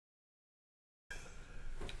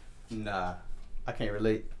Nah, I can't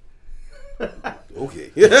relate.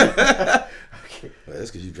 Okay. Well, that's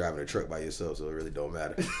because you're driving a truck by yourself, so it really don't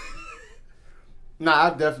matter. Nah,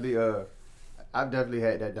 I've definitely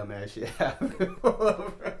had that dumbass shit happen.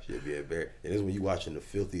 Shit be embarrassing. And this when you watching the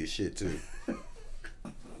filthiest shit too.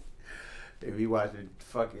 They be watching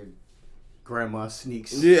fucking grandma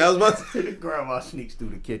sneaks. Yeah, I was about to. Grandma sneaks through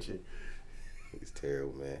the kitchen. It's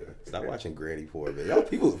terrible, man. Stop watching Granny porn, man. Y'all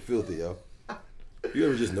people are filthy, yo. You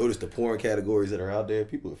ever just notice the porn categories that are out there?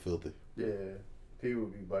 People are filthy. Yeah, people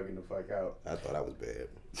be bugging the fuck out. I thought I was bad.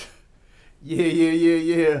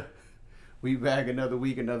 Yeah. We back another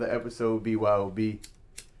week, another episode, B.Y.O.B.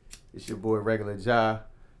 It's your boy, Regular Ja.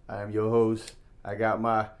 I am your host. I got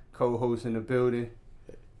my co-host in the building.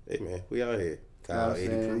 Hey, man, we out here. Kyle, 80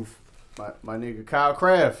 proof. My nigga, Kyle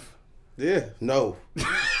Kraft. Yeah, no.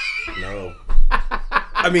 No.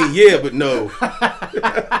 I mean, yeah, but no.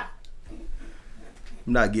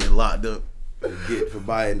 I'm not getting locked up for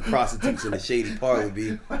buying prostitutes in a shady parlor,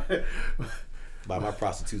 B. Buy my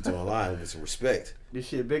prostitutes online with some respect. This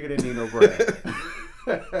shit bigger than Nino Brown.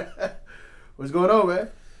 What's going on, man?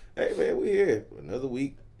 Hey, man, we here. Another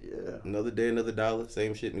week. Yeah. Another day, another dollar.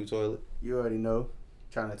 Same shit, new toilet. You already know.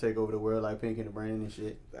 Trying to take over the world like Pink in the Brain and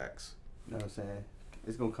shit. Facts. You know what I'm saying?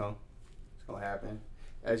 It's gonna come. It's gonna happen.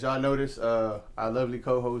 As y'all notice, our lovely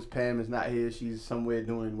co-host Pam is not here. She's somewhere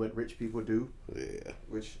doing what rich people do. Yeah.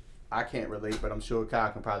 Which I can't relate, but I'm sure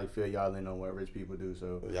Kyle can probably fill y'all in on what rich people do.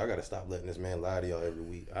 So y'all gotta stop letting this man lie to y'all every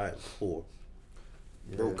week. I am poor.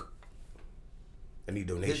 Yeah. Broke. I need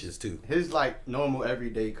donations too. His like normal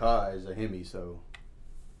everyday car is a Hemi, so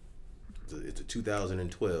it's a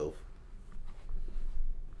 2012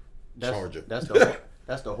 Charger.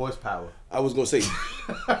 That's the horsepower. I was gonna say,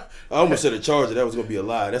 I almost said a Charger. That was gonna be a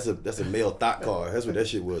lie. That's a male thought car. That's what that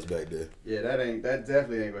shit was back then. Yeah, that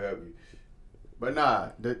definitely ain't gonna help you. But nah,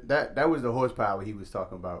 that was the horsepower he was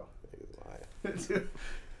talking about.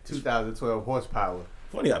 2012 horsepower.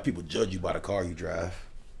 Funny how people judge you by the car you drive.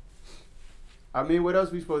 I mean, what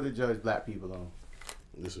else we supposed to judge black people on?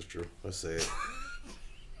 This is true. Let's say it.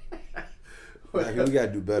 We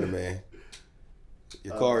gotta do better, man.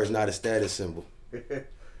 Your car is not a status symbol.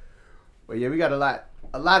 But yeah, we got a lot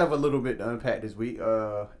of a little bit to unpack this week.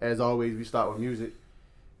 As always, we start with music.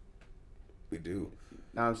 We do.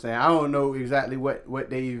 Know what I'm saying? I don't know exactly what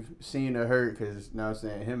they've seen or heard because, know what I'm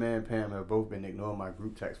saying, him and Pam have both been ignoring my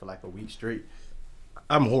group text for like a week straight.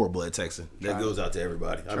 I'm horrible at texting. That goes out to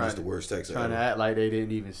everybody. I'm just the worst texter. Trying to act like they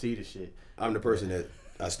didn't even see the shit. I'm the person that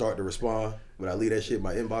I start to respond, but I leave that shit in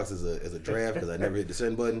my inbox as a draft because I never hit the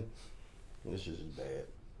send button. This shit is bad.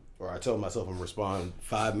 Or I tell myself I'm responding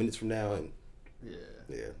 5 minutes from now and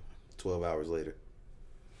 12 hours later.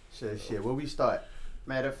 Shit. Where we start?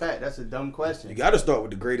 Matter of fact, that's a dumb question. You got to start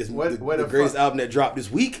with the greatest, the greatest album that dropped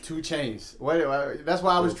this week. 2 Chainz. That's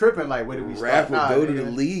why I was tripping. Like, where did we start? Rap will go to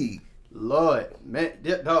the league. Lord, man,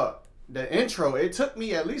 dog. The intro. It took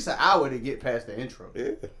me at least an hour to get past the intro.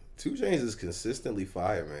 Yeah, 2 Chainz is consistently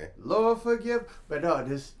fire, man. Lord forgive, but dog,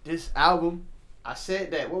 this album. I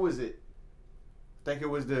said that. What was it? I think it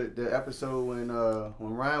was the episode when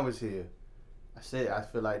Ryan was here. I said I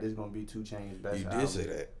feel like this is gonna be 2 Chainz' best album. You did say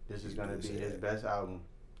that. This is gonna be his best album.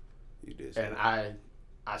 You did say and that.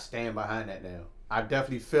 I stand behind that now. I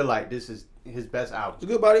definitely feel like this is his best album. It's a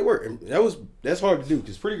good body of work. And that's hard to do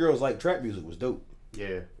because Pretty Girls Like Trap Music was dope.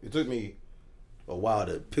 Yeah. It took me a while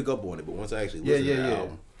to pick up on it, but once I actually listened to the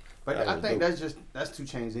album. But I think dope. that's 2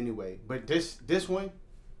 Chainz anyway. But this one,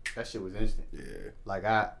 that shit was instant. Yeah. Like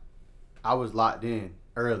I was locked in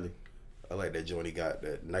early. I like that joint he got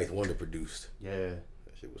that Ninth Wonder produced. Yeah.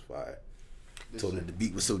 That shit was fire. Told him that the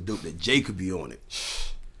beat was so dope that Jay could be on it.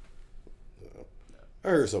 I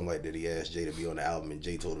heard something like that. He asked Jay to be on the album, and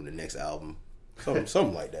Jay told him the next album.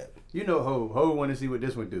 Something like that. You know, Ho want to see what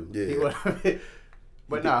this one do. Yeah.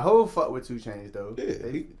 But nah, Ho fuck with 2 Chainz though.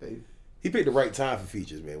 Yeah. He picked the right time for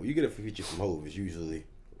features, man. When you get a feature from Ho, it's usually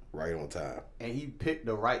right on time. And he picked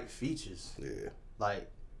the right features. Yeah. Like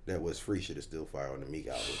that was Free Shit is still fire on the Meek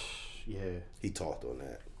album. Yeah. He talked on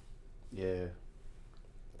that. Yeah.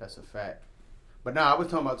 That's a fact. But nah, I was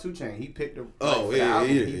talking about 2 Chainz. He picked the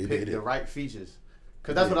he picked the right features.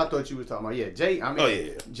 Cause that's what I thought you was talking about. Yeah, Jay. I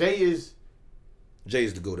mean, Jay's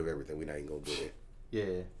the goat of everything. We're not even gonna go there.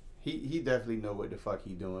 Yeah, he definitely know what the fuck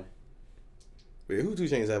he doing. But who 2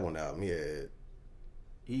 Chainz have on the album?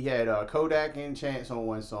 He had Kodak and Chance on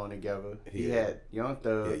one song together. He had Young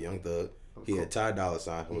Thug. Yeah, Young Thug. He had Ty Dolla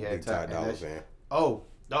 $ign. I'm a big Ty Dolla fan. Oh,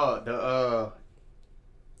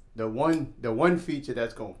 the one feature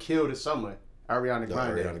that's gonna kill the summer, Ariana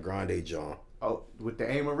Grande. Ariana Grande, John. Oh, with the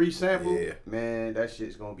A. Marie sample? Yeah. Man, that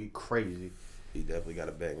shit's gonna be crazy. He definitely got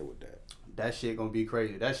a banger with that. That shit gonna be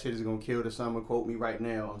crazy. That shit is gonna kill the summer. Quote me right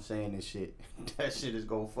now. I'm saying this shit. That shit is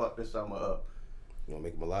gonna fuck the summer up. Gonna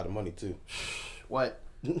make him a lot of money too. What?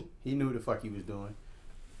 He knew the fuck he was doing.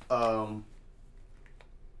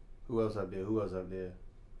 Who else up there?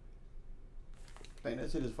 I think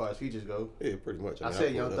that's it as far as features go. Yeah, pretty much. I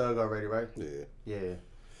said Young Thug already, right? Yeah.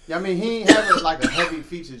 Yeah, I mean, he ain't having like a heavy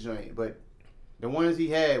feature joint, but the ones he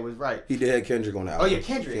had was right. He did have Kendrick on the album. Oh yeah,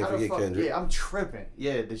 Kendrick. Can't forget Kendrick. Yeah, I'm tripping.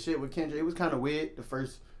 Yeah, the shit with Kendrick, it was kind of weird the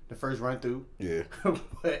first run through. Yeah.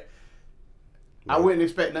 But I wouldn't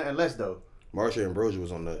expect nothing less though. Marsha Ambrosia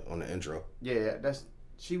was on the intro. Yeah,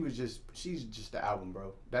 she's just the album,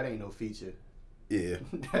 bro. That ain't no feature. Yeah.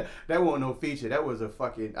 that wasn't no feature. That was a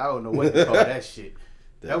fucking, I don't know what to call that shit.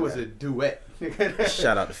 That was a duet.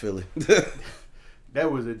 Shout out to Philly.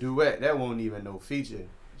 That was a duet. That wasn't even no feature.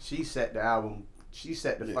 She set the album. She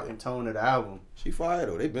set the fucking tone of the album. She fired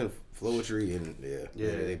though. They've been Flowetry and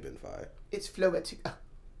they've been fired. It's Flowetry.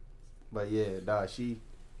 But yeah, nah,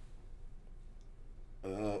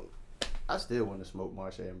 I still want to smoke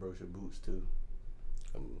Marsha Ambrosia boots too.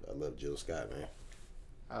 I love Jill Scott, man.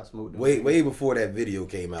 I smoked them. Way before that video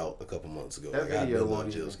came out a couple months ago. That video won't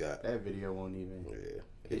even. Jill Scott. That video won't even. Yeah.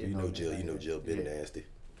 If you know Jill been nasty.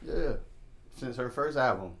 Yeah. Since her first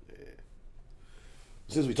album. Yeah.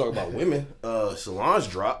 Since we talk about women, Solange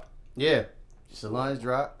dropped. Yeah. Solange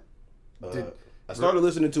dropped. I started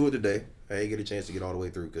listening to it today. I didn't get a chance to get all the way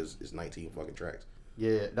through because it's 19 fucking tracks.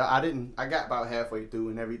 Yeah, no, I didn't. I got about halfway through,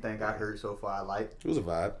 and everything I heard so far I liked. It was a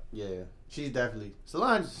vibe. Yeah, she's definitely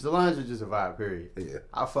Solange is just a vibe. Period. Yeah,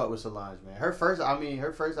 I fuck with Solange, man. Her first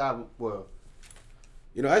album. Well,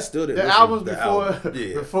 you know, I still didn't. The albums before, album.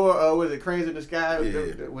 before was it Cranes in the Sky?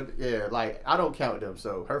 Yeah. Like I don't count them.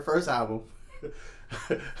 So her first album.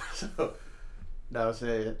 So, no, I'm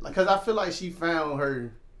saying, like, cause I feel like she found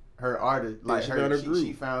her artist, like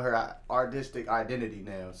she found her artistic identity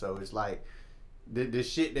now. So it's like. The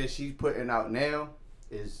shit that she's putting out now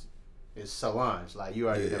is Solange. Like, you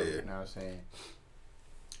already know. You know what I'm saying?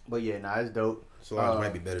 But yeah, nah, it's dope. Solange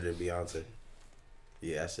might be better than Beyonce.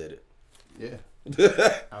 Yeah, I said it. Yeah.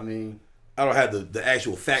 I mean, I don't have the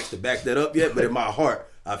actual facts to back that up yet, but in my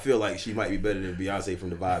heart, I feel like she might be better than Beyonce from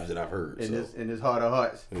the vibes that I've heard. In this heart of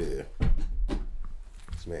hearts. Yeah.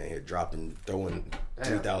 This man here throwing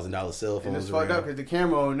 $3,000 cell phones. And it's fucked up because the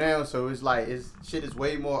camera on now, so it's like shit is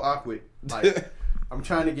way more awkward. Like. I'm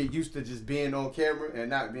trying to get used to just being on camera and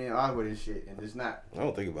not being awkward and shit, and it's not. I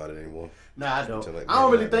don't think about it anymore. Nah, I don't. I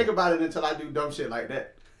don't really think about it until I do dumb shit like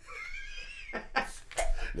that.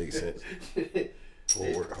 Makes sense.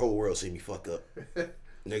 Whole world see me fuck up.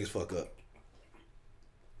 Niggas fuck up.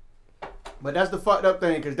 But that's the fucked up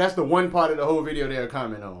thing, because that's the one part of the whole video they'll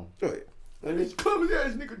comment on. Right. And this clumsy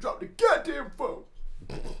ass nigga dropped the goddamn phone.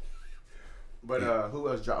 But who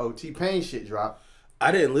else dropped? Oh, T-Pain shit dropped.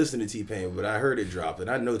 I didn't listen to T-Pain, but I heard it dropped, and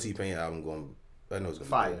I know T-Pain album I know it's gonna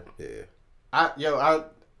fire. Be good. Yeah.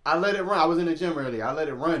 I let it run. I was in the gym earlier. I let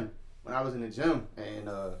it run when I was in the gym, and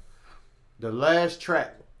the last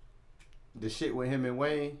track, the shit with him and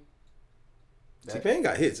Wayne. T-Pain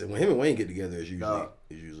got hits, and when him and Wayne get together, it's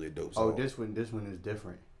usually a dope song. Oh, this one is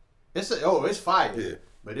different. It's fire. Yeah.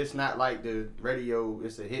 But it's not like the radio.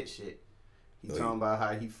 It's a hit shit. He talking about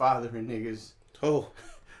how he fathering niggas. Oh.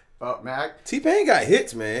 Man, T-Pain got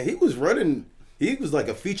hits, man. He was running. He was like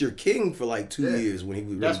a feature king for like 2 years when he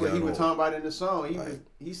was. That's what he was talking about in the song.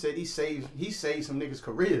 He said he saved some niggas'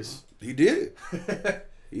 careers. He did.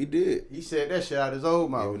 He did. He said that shit out his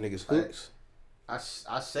old mouth. Gave niggas hooks. I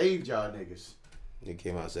saved y'all niggas. He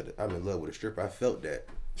came out and said, "I'm in love with a stripper." I felt that.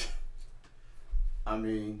 I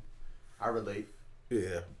mean, I relate.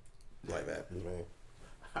 Yeah, like that, man.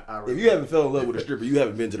 If you haven't fell in love with a stripper, you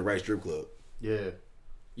haven't been to the right strip club. Yeah.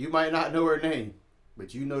 You might not know her name,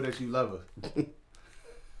 but you know that you love her.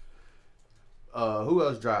 Who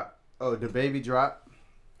else dropped? Oh, the Baby dropped.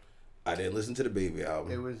 I didn't listen to the Baby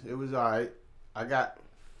album. It was alright. I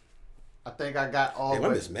think I got all. Damn, I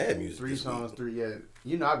miss mad music. 3 songs, 3. Yeah,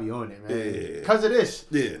 you know I be on it, man. Yeah. Because of this.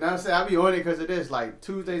 Yeah. You know what I'm saying? I be on it because of this. Like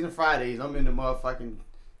Tuesdays and Fridays, I'm in the motherfucking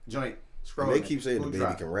joint scrolling. And they keep saying the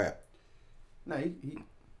Baby can rap. No, he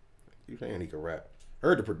keep saying he can rap.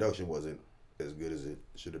 Heard the production wasn't as good as it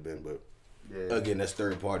should have been, but again, that's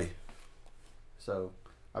third party. So,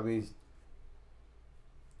 I mean,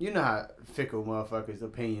 you know how fickle motherfuckers'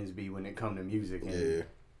 opinions be when it come to music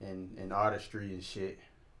and artistry and shit.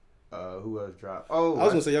 Who else dropped? Oh, I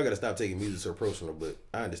was gonna say y'all gotta stop taking music so personal, but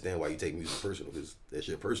I understand why you take music personal, because that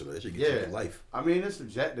shit personal. That shit gets you in life. I mean, it's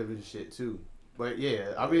subjective and shit too. But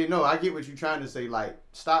yeah, I mean, no, I get what you're trying to say. Like,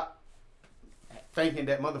 stop thinking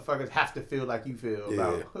that motherfuckers have to feel like you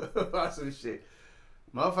feel about some shit.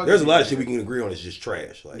 Motherfuckers. There's a lot of shit we can agree on. It's just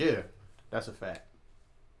trash. Like, yeah, that's a fact.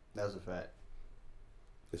 That's a fact.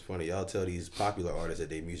 It's funny, y'all tell these popular artists that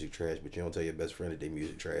they music trash, but you don't tell your best friend that they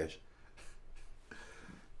music trash.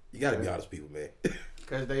 You gotta be honest, people, man.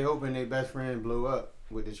 Because they hoping their best friend blow up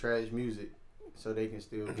with the trash music, so they can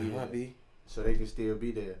still be there. So they can still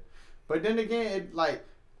be there. But then again, it, like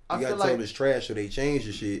I you feel gotta like tell them it's trash, so they change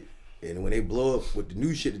the shit. And when they blow up with the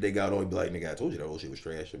new shit that they got on, be like, nigga, I told you that old shit was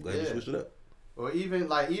trash. I'm glad you switched it up. Or even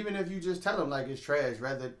if you just tell them like it's trash,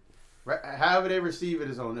 however they receive it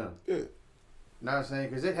is on them. Yeah. You know what I'm saying?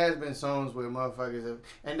 Because it has been songs where motherfuckers have,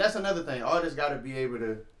 and that's another thing. Artists got to be able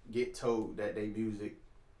to get told that they music.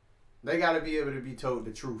 They got to be able to be told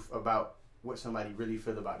the truth about what somebody really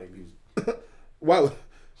feel about their music. Wow.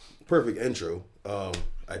 Perfect intro.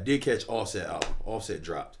 I did catch Offset album. Offset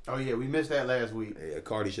dropped. Oh yeah, we missed that last week. Yeah,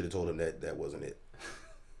 Cardi should have told him that wasn't it.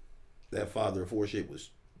 That Father of Four shit was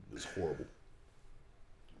horrible.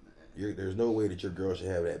 There's no way that your girl should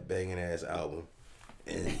have that banging ass album.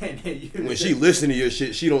 And when she listen to your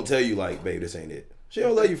shit, she don't tell you like, babe, this ain't it. She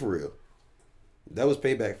don't love you for real. That was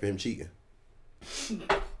payback for him cheating.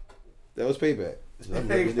 That was payback. So I'm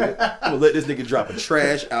gonna let this nigga drop a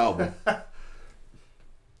trash album.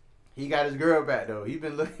 He got his girl back though. He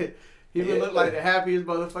been looking like the happiest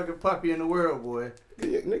motherfucking puppy in the world, boy.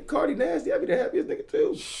 Yeah, nigga, Cardi nasty. I be the happiest nigga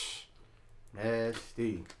too.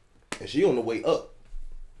 Nasty. And she on the way up.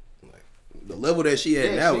 Like the level that she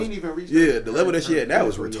at now she is ain't even reached the level that she at now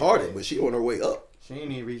is retarded, but she on her way up. She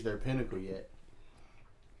ain't even reached her pinnacle yet.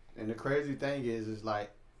 And the crazy thing is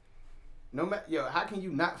like, no matter how can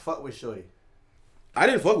you not fuck with Shorty? I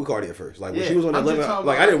didn't fuck with Cardi at first. Like when she was on that level,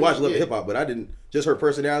 like I didn't watch Love Hip Hop, but I didn't just her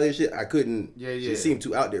personality and shit. I couldn't. She seemed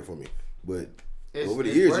too out there for me. But over the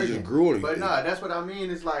years, she just grew on me. But nah, that's what I mean.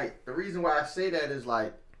 It's like the reason why I say that is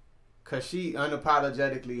like, cause she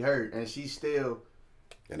unapologetically hurt, and she still.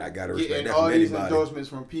 And I gotta respect that all from these anybody. endorsements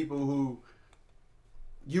from people who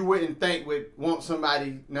you wouldn't think would want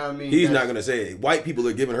somebody. You know what I mean? He's not gonna say it. White people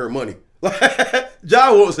are giving her money.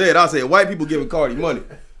 John won't say it. I'll say it. White people giving Cardi money.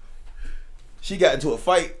 She got into a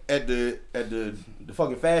fight at the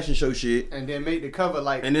fucking fashion show shit, and then made the cover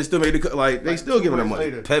like, and then still made the like they still giving her money.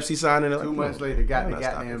 Later, Pepsi signing it. 2 months later, got the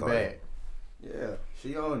goddamn bag. Yeah,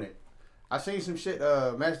 she owned it. I seen some shit.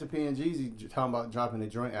 Master P and Jeezy talking about dropping a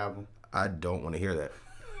joint album. I don't want to hear that.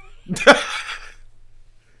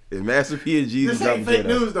 If Master P and Jeezy, this ain't fake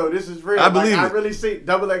news though. This is real. I believe it. I really see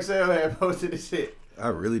Double XL had posted this shit. I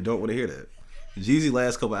really don't want to hear that. Jeezy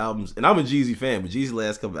last couple albums, and I'm a Jeezy fan, but Jeezy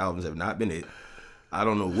last couple albums have not been it. I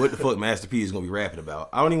don't know what the fuck Master P is gonna be rapping about.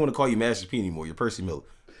 I don't even want to call you Master P anymore. You're Percy Miller.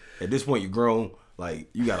 At this point, you're grown. Like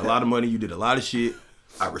you got a lot of money. You did a lot of shit.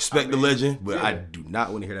 I respect the legend, but I do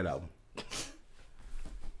not want to hear that album.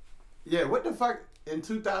 Yeah, what the fuck in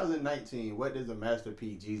 2019? What is a Master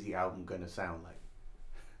P Jeezy album gonna sound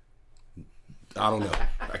like? I don't know.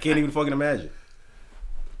 I can't even fucking imagine.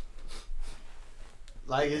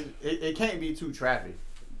 Like it can't be too trappy.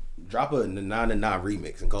 Drop a Nah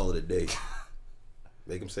remix and call it a day.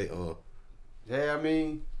 Make him say Yeah, I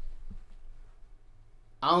mean,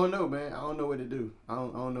 I don't know, man. I don't know what to do. I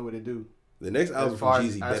don't know what to do. The next album from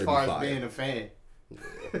Jeezy better be fire. As far as being a fan.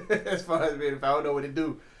 As far as being a fan, I don't know what to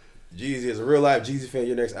do. Jeezy, as a real life Jeezy fan,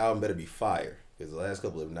 your next album better be fire. Because the last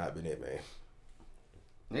couple have not been it, man.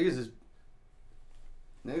 Niggas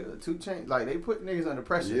 2 Chainz, like they put niggas under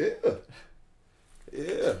pressure.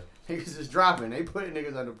 Yeah. Niggas is dropping. They put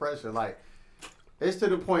niggas under pressure. Like, it's to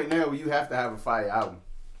the point now where you have to have a fire album.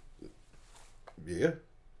 Yeah.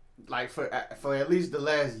 Like, for at least the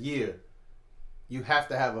last year, you have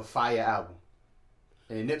to have a fire album.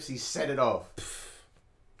 And Nipsey set it off.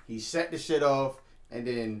 He set the shit off, and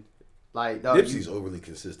then, like, dog, Nipsey's overly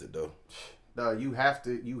consistent, though. Dog, you have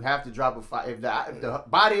to drop a fire. If the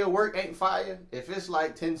body of work ain't fire, if it's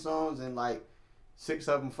like 10 songs and like 6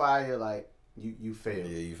 of them fire, like, you fail.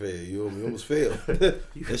 Yeah, you fail. You almost fail. That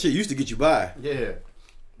shit used to get you by. Yeah.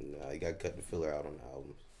 Nah, you gotta cut the filler out on the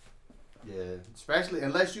albums. Yeah, especially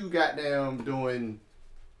unless you got them doing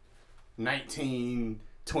 19,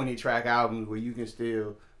 20 track albums where you can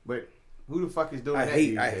still. But who the fuck is doing that?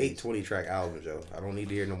 I hate 20 track albums, yo. I don't need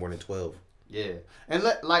to hear no more than 12. Yeah, and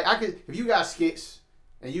I could if you got skits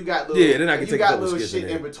and you got little then I can take a couple skits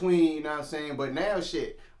shit in between. You know what I'm saying? But now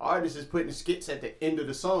shit. Artists is putting skits at the end of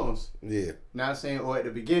the songs. Yeah. You know what I'm saying? Or at the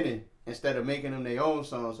beginning instead of making them their own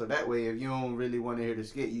songs. So that way if you don't really want to hear the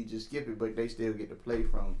skit, you just skip it, but they still get to play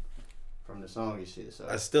from the song and shit. So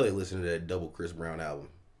I still ain't listening to that double Chris Brown album.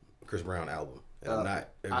 And I'm not.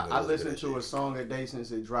 I listened to a song a day since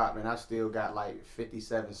it dropped, and I still got like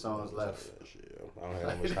 57 songs left. Shit, I don't have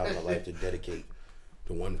that much time in my life to dedicate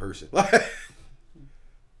to one person.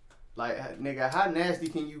 Like, nigga, how nasty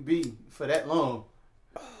can you be for that long?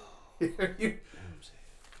 I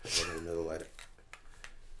don't know, lighter.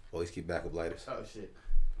 Always keep backup lighters. Oh shit!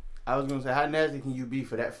 I was gonna say, how nasty can you be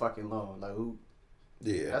for that fucking long? Like, who?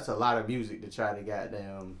 Yeah, that's a lot of music to try to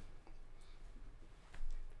goddamn.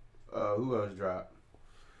 Who else dropped?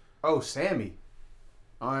 Oh, Sammy,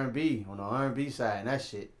 R&B on the R&B side, and that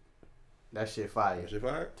shit fire. That shit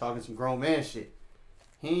fire. Talking some grown man shit.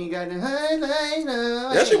 He ain't got the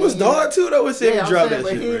no. That shit was hard too though. When Sammy dropped that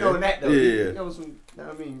shit. But he ain't on that though. Yeah. He on some,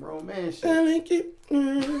 I mean, grown man shit. I like it.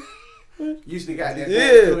 Used to got that.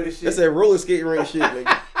 Yeah, that's that roller skating rink shit,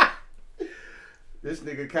 nigga. This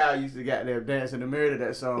nigga Kyle used to goddamn dance in the mirror to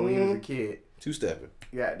that song when he was a kid. Two-stepping.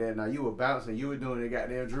 Goddamn, now you were bouncing. You were doing the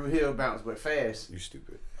goddamn Drew Hill bounce, but fast. You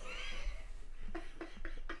stupid.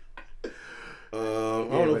 I don't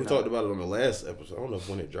know if we talked about it on the last episode. I don't know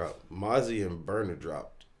when it dropped. Mozzie and Burner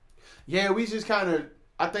dropped. Yeah, we just kind of,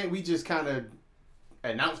 I think we just kind of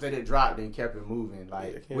announced that it dropped and kept it moving,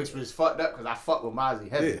 like, which was fucked up because I fuck with Mozzie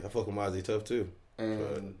heavy. Yeah, I fuck with Mozzie tough too.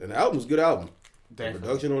 And the album's a good album. Definitely. The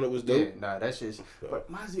production on it was dope. Yeah, nah, that shit's.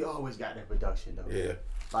 But Mozzie always got that production though. Yeah.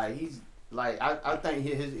 Like he's like I think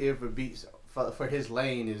his ear for beats for his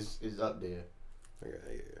lane is up there. I got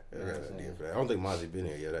an idea for that. I don't think Mozzie been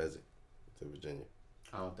here yet, has it? To Virginia.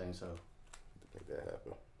 I don't think so. I think that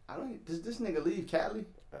happened. I don't. Does this nigga leave Cali?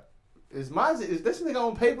 Is this nigga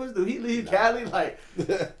on papers? Do he leave Cali? Like,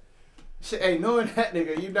 shit, hey, knowing that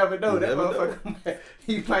nigga, you never know. That motherfucker,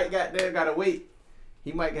 he might gotta wait.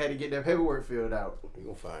 He might have to get that paperwork filled out. We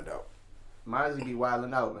gonna find out. Mozzie be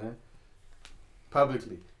wilding out, man.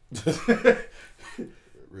 Publicly.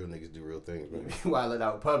 Real niggas do real things, man. Wilding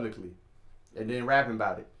out publicly. And then rapping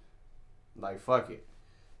about it. Like, fuck it.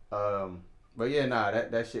 But yeah, nah,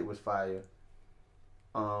 that shit was fire.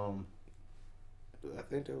 I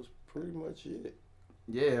think that was pretty much it.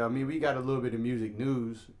 Yeah, I mean, we got a little bit of music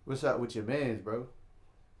news. What's up with your mans, bro?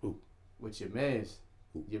 Who? With your mans.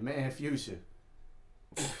 Who? Your man Future.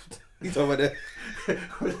 You talking about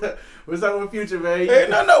that? What's up with Future, man? Hey,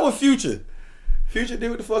 no, with Future. Future did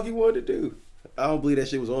what the fuck he wanted to do. I don't believe that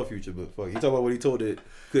shit was on Future, but fuck. You talking about what he told it?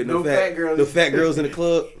 No fat girls in the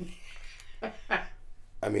club.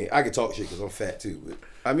 I mean, I can talk shit because I'm fat too, but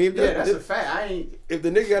I mean, that's a fact. If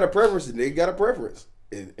the nigga got a preference, the nigga got a preference,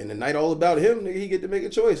 and the night all about him, nigga, he get to make a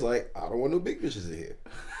choice. Like, I don't want no big bitches in here.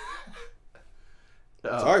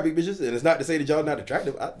 Sorry, big bitches, and it's not to say that y'all not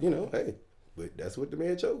attractive. Hey, but that's what the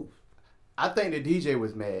man chose. I think the DJ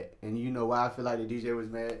was mad, and you know why I feel like the DJ was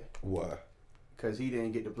mad? Why? Because he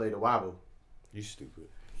didn't get to play the wobble. You stupid.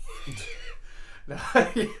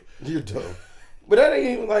 You're dumb. But that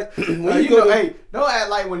ain't even like when hey, don't act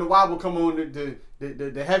like when the wobble come on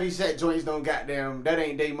the heavy set joints don't goddamn that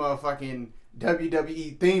ain't they motherfucking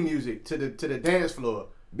WWE theme music to the dance floor.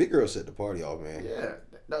 Big girls set the party off, man. Yeah.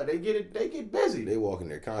 No, they get busy. They walk in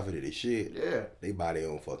there confident as shit. Yeah. They buy their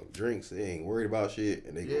own fucking drinks. They ain't worried about shit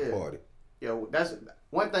and they go party. Yo, that's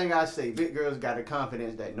one thing I say. Big girls got a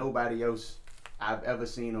confidence that nobody else I've ever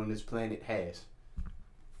seen on this planet has.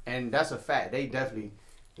 And that's a fact. They definitely.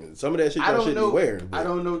 Some of that shit y'all shouldn't be wearing. I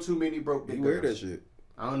don't know too many broke big girls. You wear that shit.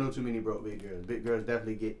 I don't know too many broke big girls. Big girls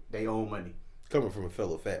definitely get their own money. Coming from a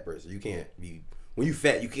fellow fat person, you can't be. When you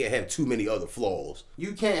fat, you can't have too many other flaws.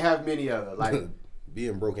 You can't have many other like.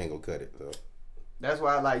 Being broke ain't gonna cut it though. That's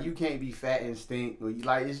why like you can't be fat and stink.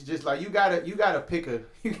 Like it's just like you gotta pick a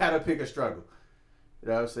struggle. You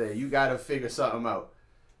know what I'm saying? You gotta figure something out.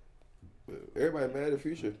 Everybody mad at the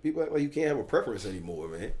Future. People act like you can't have a preference anymore,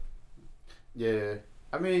 man. Yeah,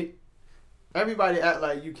 I mean, everybody act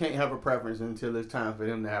like you can't have a preference until it's time for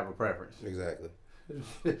them to have a preference. Exactly.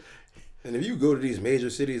 And if you go to these major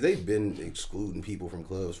cities, they've been excluding people from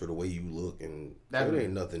clubs for the way you look, and that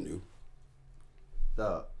ain't nothing new.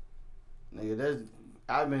 Nigga,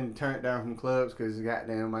 I've been turned down from clubs because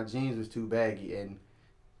goddamn my jeans was too baggy and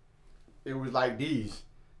it was like these.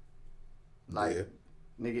 Like,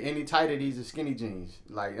 nigga, any tighter these are skinny jeans.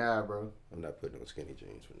 Like, nah, bro. I'm not putting on skinny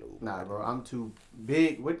jeans for nobody. Nah, bro, I'm too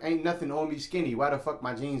big. Ain't nothing on me skinny. Why the fuck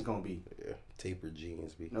my jeans gonna be? Yeah, tapered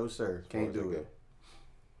jeans be. No, sir. Can't do it.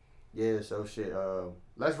 Yeah, so shit.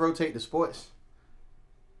 Let's rotate the sports.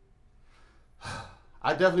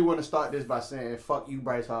 I definitely want to start this by saying, fuck you,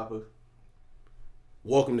 Bryce Harper.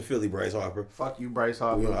 Welcome to Philly, Bryce Harper. Fuck you, Bryce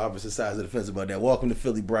Harper. We're on opposite sides of the fence about that. Welcome to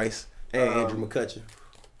Philly, Bryce. And Andrew McCutcheon.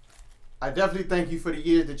 I definitely thank you for the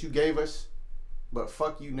years that you gave us, but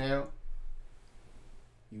fuck you now.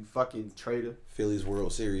 You fucking traitor. Philly's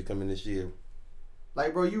World Series coming this year.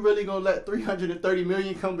 Like, bro, you really gonna let $330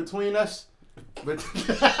 million come between us? But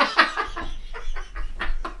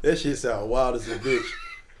That shit sound wild as a bitch.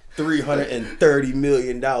 $330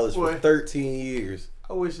 million for 13 years.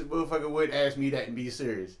 I wish a motherfucker would ask me that and be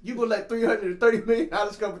serious. You gonna let $330 million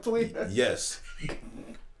come between us? Yes.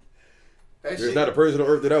 There's not a person on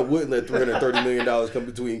earth that I wouldn't let $330 million come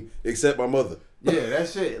between, except my mother. Yeah,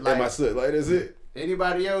 that's it. Like, and my son. Like, that's it.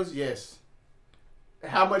 Anybody else? Yes.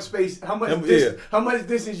 How much space? How much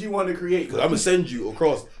distance you want to create? Because I'm gonna send you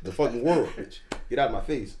across the fucking world, bitch. Get out of my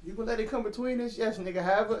face. You gonna let it come between us? Yes, nigga.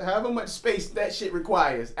 However much space that shit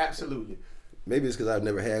requires, absolutely. Maybe it's because I've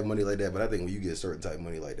never had money like that, but I think when you get certain type of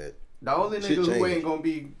money like that, the only nigga who ain't gonna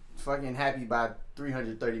be fucking happy by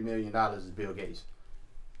 $330 million is Bill Gates.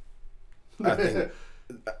 I think.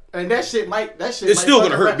 And that shit might. It's still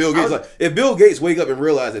gonna hurt Bill Gates. Like, if Bill Gates wake up and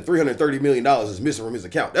realize that $330 million is missing from his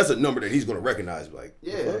account, that's a number that he's gonna recognize. Like,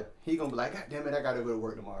 yeah, he gonna be like, God damn it, I gotta go to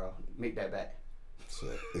work tomorrow. Make that back. So,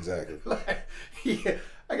 exactly. Like, yeah,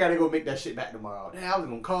 I gotta go make that shit back tomorrow. Damn, I was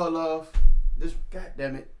gonna call off. This, God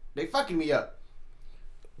damn it, they fucking me up.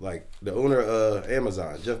 Like the owner of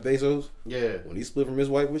Amazon, Jeff Bezos. Yeah. When he split from his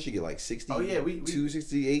wife, what she get, like 60? Oh yeah,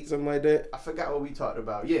 68, something like that. I forgot what we talked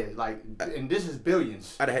about. Yeah, like, and this is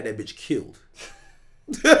billions. I'd have had that bitch killed.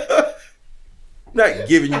 Not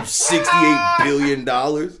giving you $68 billion.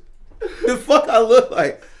 The fuck I look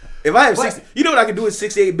like. If I have 60, you know what I can do with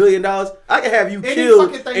 $68 billion? I can have you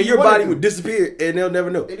killed and your body would disappear and they'll never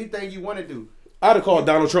know. Anything you want to do. I'd have called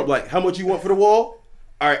Donald Trump like, how much you want for the wall?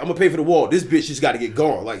 All right, I'm gonna pay for the wall. This bitch just got to get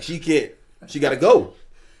gone. Like, she can't. She got to go.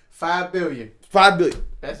 $5 billion. $5 billion.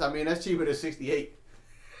 That's cheaper than 68.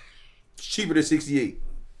 It's cheaper than 68.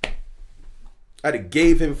 I'd have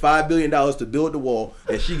gave him $5 billion to build the wall,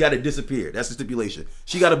 and she got to disappear. That's the stipulation.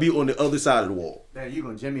 She got to be on the other side of the wall. Man, you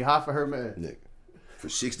gonna Jimmy Hoffa her, man? Nick, for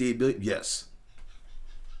 $68 billion? Yes.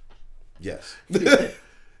 Yes.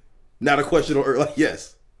 Not a question on earth. Like,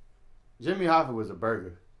 yes. Jimmy Hoffa was a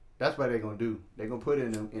burger. That's what they're gonna do. They're gonna put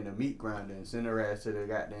it in a meat grinder and send her ass to the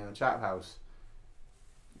goddamn chop house,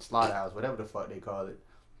 slaughterhouse, whatever the fuck they call it.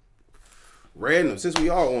 Random, since we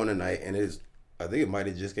are on tonight, and I think it might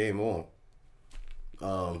have just came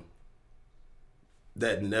on.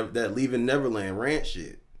 That Leaving Neverland Ranch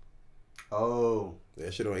shit. Oh,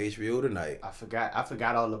 that shit on HBO tonight. I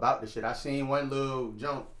forgot all about this shit. I seen one little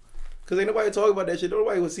jump. Cause ain't nobody talking about that shit.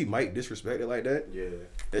 Nobody would see Mike disrespected like that. Yeah,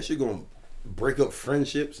 that shit gonna break up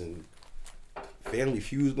friendships and family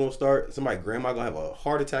feuds gonna start. Somebody grandma gonna have a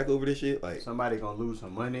heart attack over this shit. Like, somebody gonna lose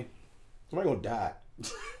some money. Somebody gonna die.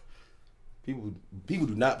 People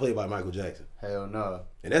do not play by Michael Jackson. Hell no.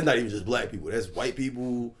 And that's not even just black people. That's white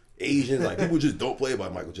people, Asians. Like, people just don't play by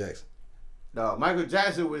Michael Jackson. No, Michael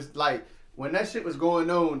Jackson was like, when that shit was going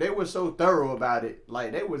on, they were so thorough about it.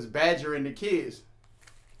 Like, they was badgering the kids.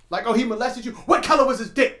 Like, oh, he molested you. What color was his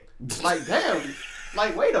dick? Like, damn.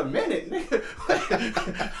 Like, wait a minute,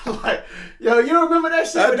 nigga. Like, yo, you remember that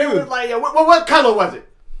shit? But they was like, yo, what color was it?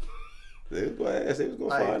 They was going to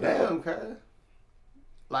like, find damn, out. Cuz.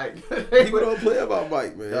 Like, people don't play about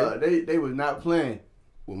Mike, man. They was not playing.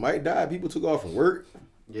 When Mike died, people took off from work.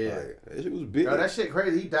 Yeah. Like, that shit was big. Yo, that shit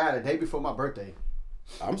crazy. He died the day before my birthday.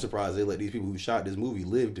 I'm surprised they let these people who shot this movie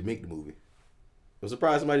live to make the movie. I'm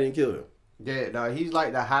surprised somebody didn't kill him. Yeah, no, he's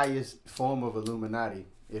like the highest form of Illuminati,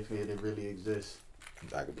 if it really exists.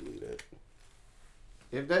 I can believe that.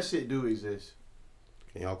 If that shit do exist,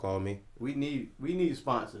 can y'all call me? We need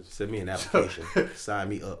sponsors. Send me an application. Sign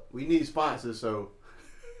me up. We need sponsors, so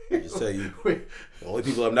I just tell you, the only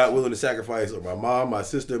people I'm not willing to sacrifice are my mom, my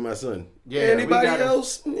sister, and my son. Yeah, anybody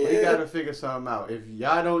else? Yeah. We gotta figure something out. If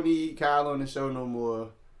y'all don't need Kyle on the show no more,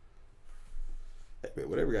 hey, man,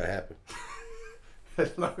 whatever gotta happen.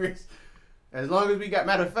 As long as we got,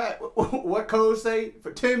 matter of fact, what Code say?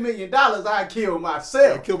 For $10 million, I kill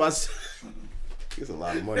myself. I kill myself. It's a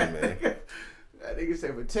lot of money, man. That nigga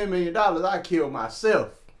said for $10 million, I kill myself.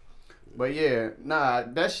 But yeah, nah,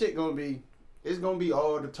 that shit it's gonna be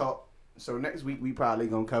all the talk. So next week we probably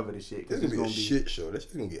gonna cover the shit. It's gonna be a shit show. That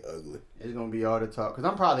shit's gonna get ugly. It's gonna be all the talk. Cause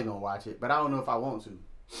I'm probably gonna watch it, but I don't know if I want to.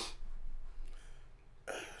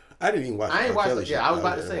 I didn't even watch. I ain't watched it. Yeah, I was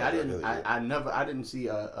about to say I didn't. I didn't see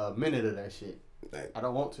a minute of that shit. I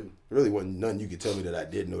don't want to. There really wasn't nothing you could tell me that I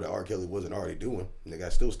did know that R. Kelly wasn't already doing. Nigga, I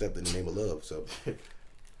still stepped in the name of love. So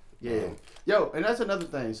yeah, yo, and that's another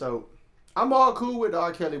thing. So I'm all cool with the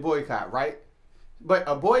R. Kelly boycott, right? But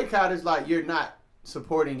a boycott is like you're not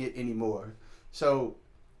supporting it anymore. So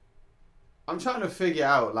I'm trying to figure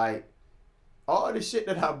out like. All the shit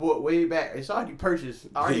that I bought way back, it's already purchased.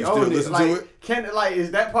 I already own it. Like, can it like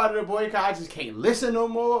is that part of the boycott? I just can't listen no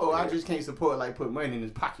more, or I just can't support like put money in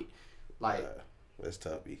his pocket. Like that's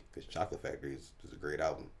tough, because Chocolate Factory is a great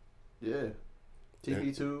album. Yeah,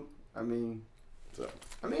 TP2. I mean, So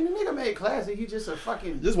I mean, the nigga made classic. He just a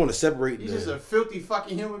fucking. Just want to separate. He's just a filthy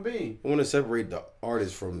fucking human being. I want to separate the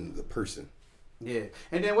artist from the person. Yeah,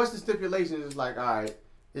 and then what's the stipulations? It's like, all right,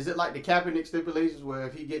 is it like the Kaepernick stipulations where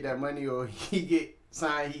if he get that money or he get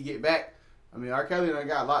signed, he get back? I mean, R. Kelly done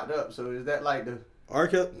got locked up, so is that like the R.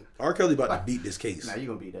 Kelly about to beat this case? Nah, you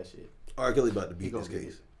gonna beat that shit. R. Kelly about to beat this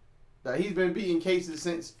case. Now, he's been beating cases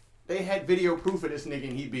since they had video proof of this nigga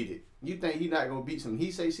and he beat it. You think he not gonna beat some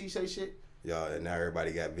he say she say shit? Y'all, and now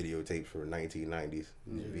everybody got videotapes from the 1990s,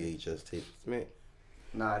 VHS tapes, man.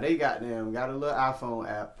 Nah, they got a little iPhone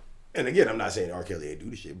app. And again, I'm not saying R. Kelly ain't do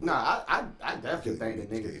the shit. But nah, I definitely think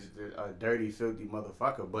the nigga's a dirty, filthy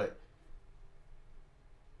motherfucker. But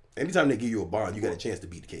anytime they give you a bond, you got a chance to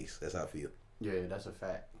beat the case. That's how I feel. Yeah, that's a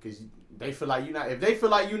fact. Because they feel like you not. If they feel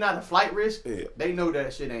like you're not a flight risk, they know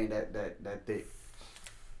that shit ain't that thick.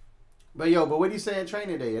 But what he saying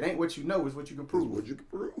training day? It ain't what you know, it's what you can prove. It's what you can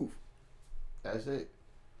prove. That's it.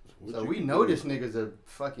 So we know this nigga's a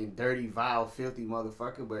fucking dirty, vile, filthy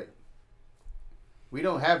motherfucker, but we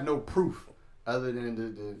don't have no proof other than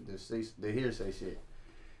the hearsay shit.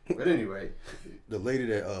 But anyway, the lady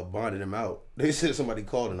that bonded him out, they said somebody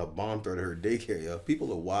called and a bomb threat at her daycare. Y'all,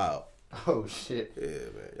 people are wild. Oh shit. Yeah,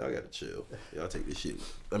 man, y'all gotta chill. Y'all take this shit.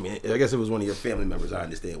 I mean, I guess if it was one of your family members, I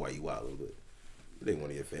understand why you wilding, but it ain't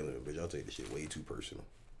one of your family members. Y'all take this shit way too personal.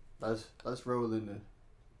 Let's roll in the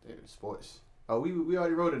sports. Oh, we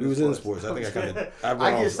already wrote it. We was in sports. I think I kind of.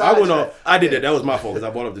 I went off. I did that. That was my fault because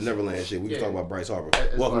I brought up the Neverland shit. We was talking about Bryce Harper.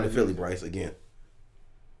 Welcome to Philly, Bryce, again.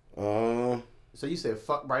 So you said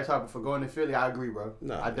fuck Bryce Harper for going to Philly? I agree, bro.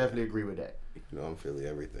 Nah, I definitely agree with that. You know, I'm Philly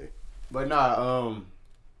everything. But nah,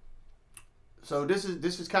 so this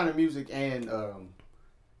is kind of music and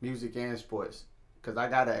sports. Cause I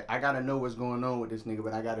gotta know what's going on with this nigga,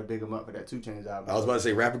 but I gotta big him up for that 2 Chainz album. I was about to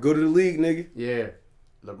say, rapper go to the league, nigga. Yeah,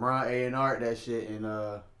 LeBron A&R that shit, and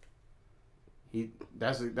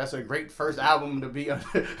that's a great first album to be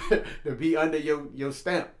under your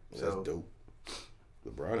stamp. So. That's dope.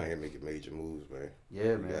 LeBron out here making major moves, man.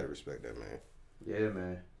 Yeah, man. You gotta respect that, man. Yeah,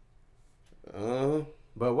 man.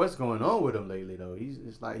 But what's going on with him lately though?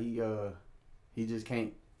 It's like he just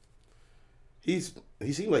can't. He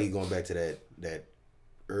seemed like he's going back to that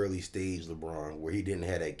early stage LeBron where he didn't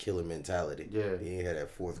have that killer mentality. Yeah. He ain't had that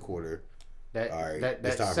fourth quarter. All right,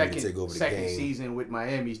 it's time for me to take over the game. Second season with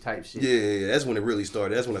Miami's type shit. Yeah, that's when it really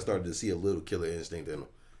started. That's when I started to see a little killer instinct in him.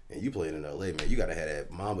 And you playing in LA, man. You gotta have that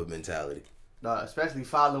Mamba mentality. Especially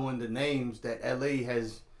following the names that LA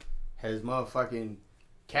has motherfucking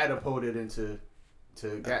catapulted into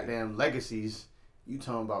goddamn legacies. You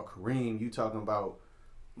talking about Kareem? You talking about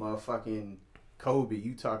motherfucking Kobe?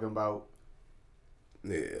 You talking about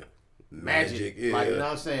Magic? Yeah. Like, you know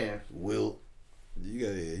what I'm saying? Wilt. You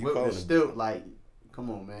got you following still like,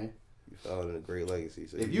 come on, man. You following a great legacy.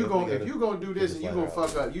 So if you gonna do this and you gonna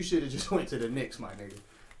fuck up, you should have just went to the Knicks, my nigga.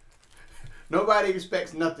 Nobody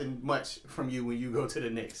expects nothing much from you when you go to the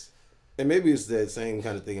Knicks. And maybe it's that same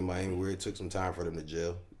kind of thing in Miami where it took some time for them to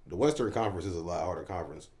gel. The Western Conference is a lot harder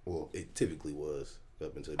conference. Well, it typically was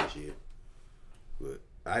up until this year. But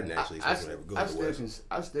I didn't actually expect them to ever go to the West.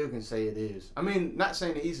 I still can say it is. I mean, not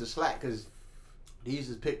saying the East is slack because the East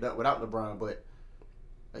is picked up without LeBron, but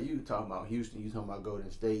you talking about Houston, you talking about Golden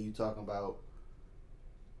State, you talking about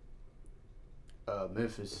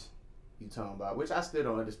Memphis, you talking about, which I still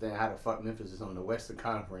don't understand how the fuck Memphis is on the Western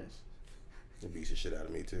Conference. It beats the shit out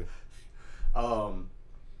of me too.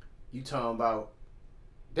 You talking about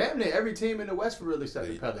damn near every team in the West for real except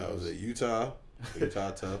the Pelicans. I was at Utah.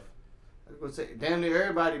 Utah tough. I was gonna say damn near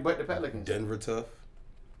everybody but the Pelicans. Denver tough.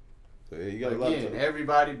 So yeah, you got again, a lot of tough.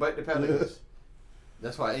 Everybody but the Pelicans.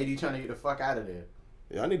 That's why AD trying to get the fuck out of there.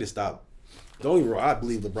 Yeah, I need to stop. Don't even wrong. I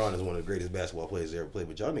believe LeBron is one of the greatest basketball players ever played,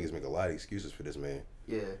 but y'all niggas make a lot of excuses for this man.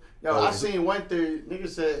 Yeah. Yo, I seen one theory. Nigga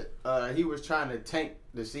said he was trying to tank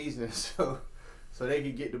the season so they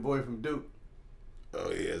could get the boy from Duke.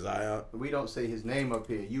 Oh yeah, Zion. We don't say his name up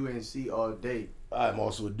here. UNC all day. I'm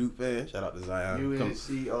also a Duke fan. Shout out to Zion.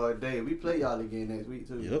 UNC all day. We play y'all again next week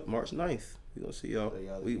too. Yep, March 9th. We gonna see y'all.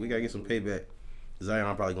 We gotta get some payback.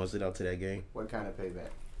 Zion probably gonna sit out to that game. What kind of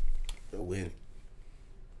payback? A win.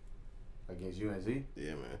 Against UNC?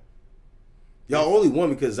 Yeah, man. Y'all only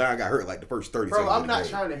won because Zion got hurt like the first 30 seconds. Bro, I'm not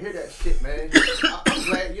trying to hear that shit, man.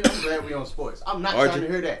 I'm glad we on sports. I'm not trying to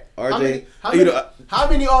hear that. RJ, how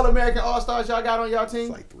many All-American All-Stars y'all got on y'all team?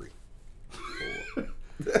 It's like 3. 4.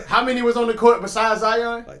 How many was on the court besides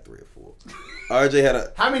Zion? Like 3 or 4. RJ had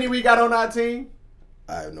a... How many we got on our team?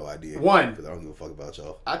 I have no idea. 1. Because I don't give a fuck about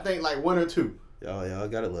y'all. I think like 1 or 2. Y'all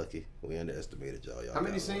got it lucky. We underestimated y'all. How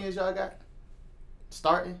many seniors y'all got?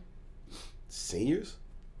 Starting? Seniors?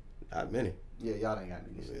 Not many. Yeah, y'all ain't got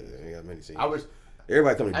many seniors. Yeah, ain't got many seniors. I was.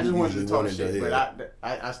 Everybody coming to I just wanted to talk shit, but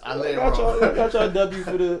I let it wrong. I got y'all W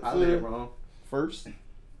for the I let it wrong. first.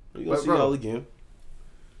 We gonna see y'all again.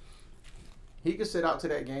 He could sit out to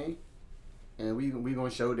that game, and we gonna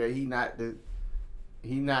show that he not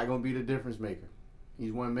gonna be the difference maker.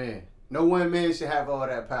 He's one man. No one man should have all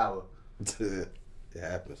that power. It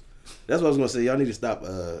happens. That's what I was gonna say. Y'all need to stop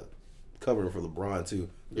covering for LeBron too.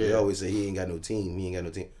 Yeah. They always say he ain't got no team. Man,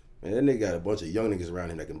 that nigga got a bunch of young niggas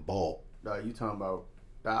around him that can ball. No, you talking about?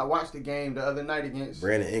 I watched the game the other night against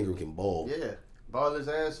Brandon Ingram can ball. Yeah, ball his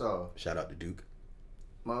ass off. Shout out to Duke.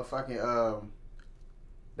 Motherfucking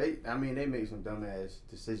they make some dumbass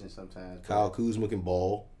decisions sometimes. Kyle Kuzma can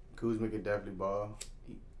ball. Kuzma can definitely ball.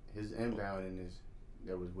 His inbounding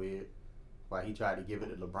that was weird. Why he tried to give it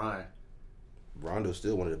to LeBron. Rondo's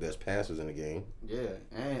still one of the best passers in the game. Yeah,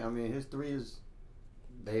 and his three is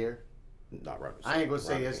there. Not Rondo. I ain't gonna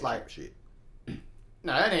say it's like shit.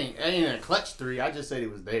 No, that ain't a clutch three. I just said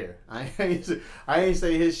it was there. I ain't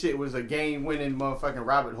say his shit was a game winning motherfucking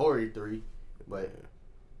Robert Horry three, but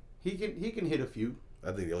he can hit a few.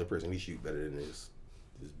 I think the only person he shoot better than is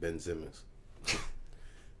Ben Simmons.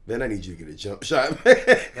 Ben, I need you to get a jump shot, man.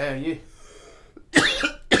 Damn, yeah.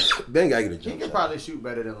 Ben gotta get a jump shot. He can probably shoot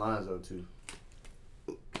better than Lonzo too.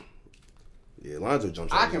 Yeah, Lonzo jump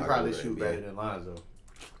shot. I can probably shoot better than Lonzo.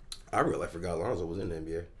 I really forgot Lonzo was in the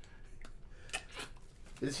NBA.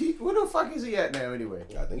 Is he? Where the fuck is he at now anyway?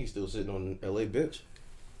 I think he's still sitting on the LA bench.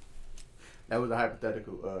 That was a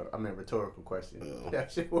hypothetical, rhetorical question.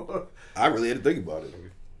 That shit was. I really had to think about it.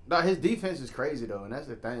 No, his defense is crazy though, and that's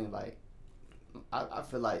the thing. Like, I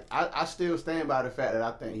feel like I still stand by the fact that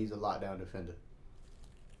I think he's a lockdown defender.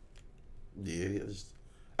 Yeah,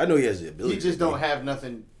 I know he has the ability. He just don't have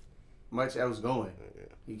nothing much else going. Yeah.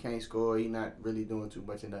 He can't score. He not really doing too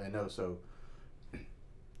much of nothing else. So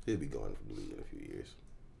he'll be going from the league in a few years.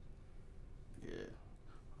 Yeah,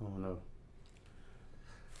 I don't know.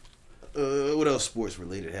 What else sports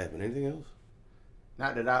related happened? Anything else?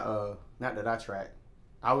 Not that I track.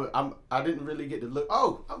 I didn't really get to look.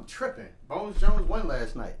 Oh, I'm tripping. Bones Jones won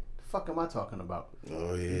last night. The fuck am I talking about?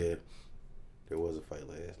 Oh yeah, there was a fight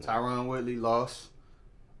last night. Tyron Woodley lost.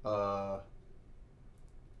 I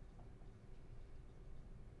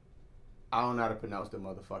don't know how to pronounce the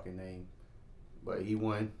motherfucking name, but he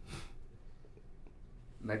won.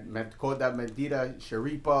 Medida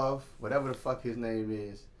Sharipov, whatever the fuck his name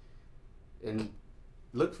is. And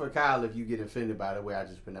look for Kyle if you get offended by the way I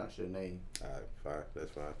just pronounced your name. Alright, fine.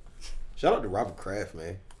 That's fine. Shout out to Robert Kraft,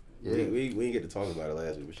 man. Yeah. We didn't get to talk about it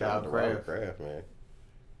last week, but shout out to Robert Kraft, man.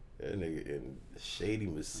 That nigga in shady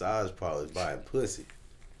massage parlors buying pussy.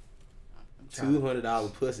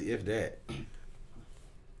 $200 pussy, if that.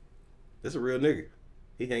 That's a real nigga.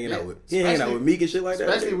 He hanging out with Meek and shit like that.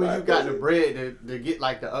 Especially when you got the bread to get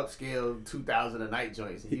like the upscale 2,000 a night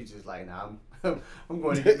joints, and you just like, nah, I'm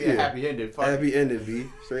going to get me a happy ending. Fuck happy ending, B.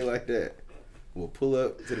 Straight like that. We'll pull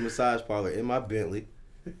up to the massage parlor in my Bentley.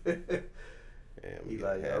 He's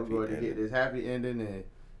like, I'm going to get this happy ending, and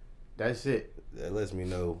that's it. That lets me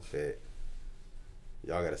know that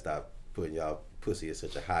y'all got to stop putting y'all pussy at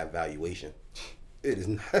such a high valuation. It is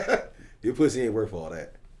not. Your pussy ain't worth all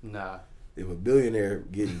that. Nah. If a billionaire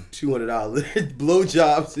getting $200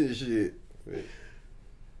 blowjobs and shit,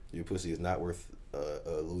 your pussy is not worth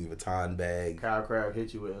a Louis Vuitton bag. Kyle Crab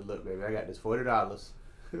hit you with a look, baby. I got this $40.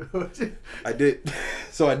 I did.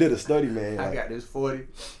 So I did a study, man. I got this 40.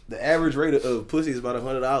 The average rate of pussy is about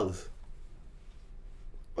 $100. About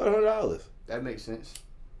 $100. That makes sense.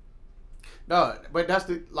 No, but that's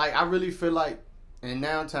I really feel like in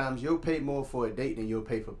now times you'll pay more for a date than you'll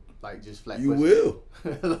pay for like just flat. You pussy. Will.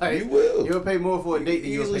 You will. You'll pay more for a date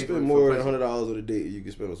than you'll pay spend more than $100 on a date you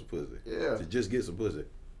can spend on some pussy. Yeah. To just get some pussy.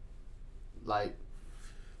 Like.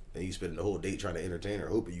 And you spend the whole date trying to entertain her,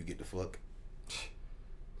 hoping you get the fuck.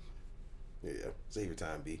 Yeah. Save your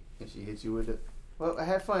time, B. And she hits you with it. Well, I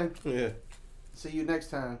had fun. Yeah. See you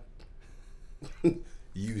next time.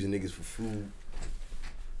 Using niggas for food.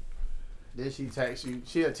 Then she text you.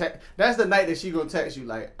 She'll text. That's the night that she gonna text you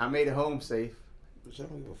like, I made it home safe. Which I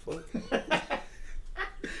don't give a fuck.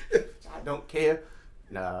 I don't care.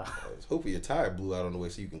 Nah. I was hoping your tire blew out on the way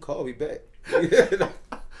so you can call me back.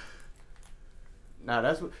 Nah,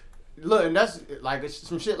 that's what. Look, and that's like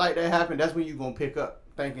some shit like that happen. That's when you gonna pick up,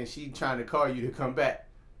 thinking she trying to call you to come back.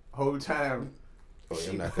 Whole time. Oh, yeah,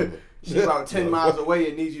 I'm not coming. She about 10 miles away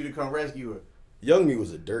and needs you to come rescue her. Young me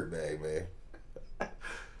was a dirtbag, man.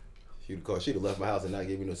 She'd have left my house and not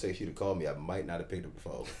gave me no sex. She'd have called me. I might not have picked up the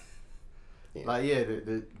phone. Yeah. Like, yeah,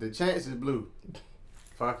 the chance is blue.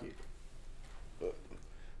 Fuck it.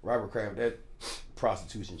 Robert Kraft, that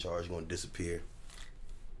prostitution charge going to disappear.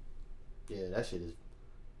 Yeah, that shit is.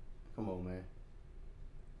 Come on, man.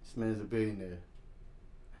 This man's a billionaire.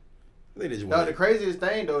 No, the craziest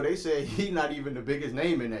thing though, they said he's not even the biggest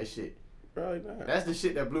name in that shit. Probably not. That's the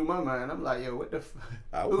shit that blew my mind. I'm like, yo, what the fuck?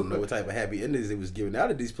 I wouldn't know what type of happy endings they was giving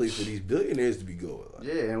out of these places for these billionaires to be going. Like,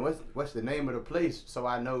 yeah, and what's the name of the place so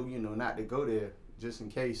I know, not to go there just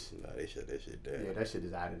in case. Nah, they shut that shit down. Yeah, that shit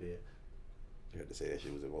is out of there. You had to say that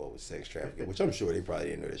shit was involved with sex trafficking, which I'm sure they probably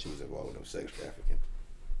didn't know that she was involved with no sex trafficking.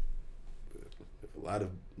 But if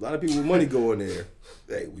a lot of people with money go in there,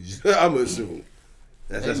 hey, I'm gonna assume.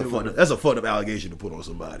 That's a fucked up allegation to put on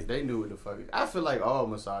somebody. They knew what the fuck. I feel like all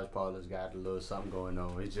massage parlors got a little something going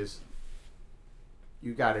on. It's just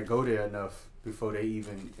you got to go there enough before they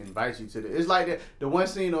even invite you to the. It's like the one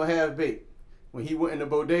scene on Half Baked when he went in the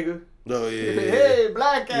bodega. Oh yeah. Hey,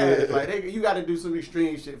 black ass. Yeah. Like you got to do some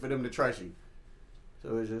extreme shit for them to trust you.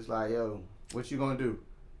 So it's just like, yo, what you gonna do?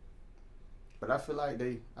 But I feel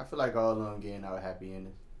like all of them getting out happy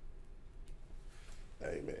endings.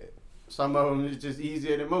 Hey man. Some of them is just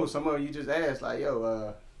easier than most. Some of them you just ask like,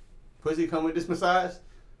 yo, pussy come with this massage?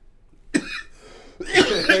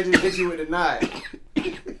 They just hit you with a nod.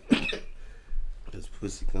 Does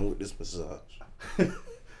pussy come with this massage?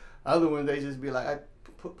 Other ones they just be like,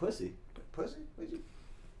 pussy? What you?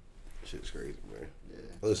 Shit's crazy, man. Yeah.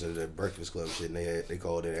 I listened to that Breakfast Club shit, and they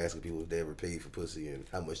called in asking people if they ever paid for pussy and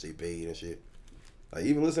how much they paid and shit. Like,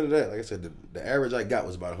 even listen to that. Like I said, the average I got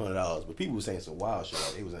was about $100, but people were saying some wild shit.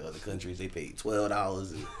 Like, they was in other countries, they paid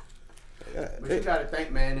 $12. And, but you gotta think,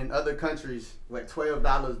 man, in other countries, what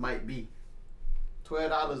 $12 might be.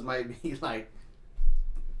 $12 might be like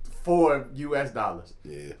 $4 US.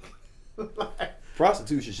 Yeah. Like,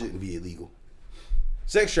 prostitution shouldn't be illegal.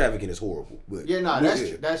 Sex trafficking is horrible. But yeah, no,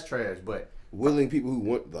 that's trash. But willing people who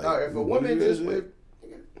want, like, no, if a woman just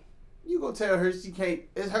you gonna tell her she can't?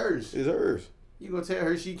 It's hers. It's hers. You gonna tell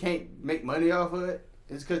her she can't make money off of it?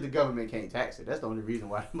 It's because the government can't tax it. That's the only reason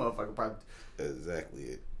why the motherfucker probably. Exactly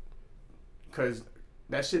it. Because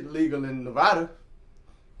that shit legal in Nevada.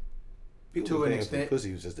 People to an extent.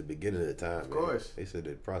 Pussy was just the beginning of the time. Of course. They said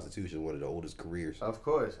that prostitution was one of the oldest careers. Of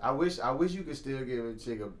course. I wish you could still give a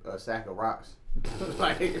chick a sack of rocks.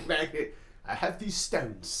 Like back in, I have these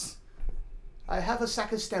stones. I have a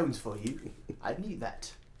sack of stones for you. I need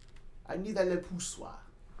that. I need that le poussoir.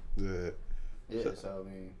 Yeah. Yeah, so I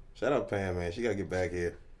mean. Shout out Pam, man. She gotta get back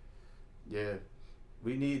here. Yeah.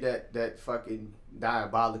 We need that fucking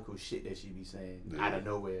diabolical shit that she be saying out of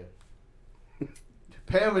nowhere.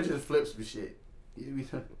 Pam would just flip some shit.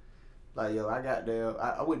 Like, yo,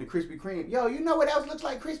 I went to Krispy Kreme. Yo, you know what else looks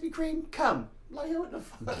like Krispy Kreme? Come. Like, yo, what the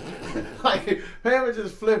fuck? Like, Pam would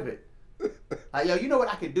just flip it. Like, yo, you know what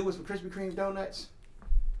I could do with some Krispy Kreme donuts?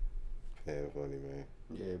 Pam funny, man.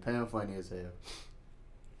 Yeah, Pam funny as hell.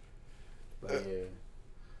 But yeah.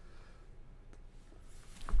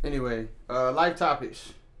 Anyway, life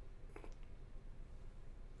topics.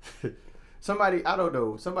 Somebody, I don't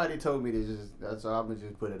know. Somebody told me this, so I'm gonna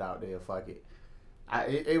just put it out there. Fuck it.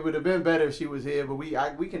 It would have been better if she was here, but we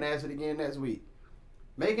can ask it again next week.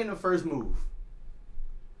 Making the first move.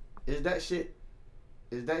 Is that shit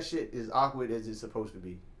as awkward as it's supposed to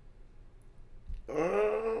be?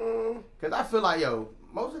 Cause I feel like, yo,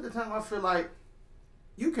 most of the time I feel like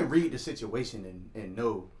you can read the situation and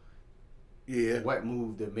know what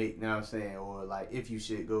move to make, know what I'm saying? Or like if you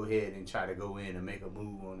should go ahead and try to go in and make a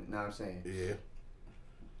move on it, know what I'm saying? Yeah.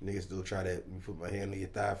 Niggas still try that. You put my hand on your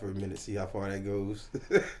thigh for a minute, see how far that goes.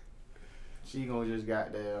 She gonna just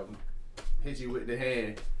goddamn hit you with the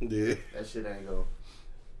hand. Yeah. That shit ain't go.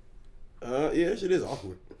 Yeah, that shit is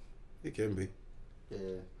awkward. It can be. Yeah.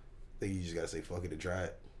 I think you just gotta say fuck it and try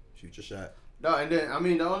it. Shoot your shot. No, and then, I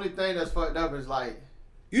mean, the only thing that's fucked up is like...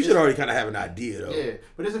 You should already kind of have an idea, though. Yeah,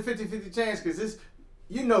 but it's a 50-50 chance because it's...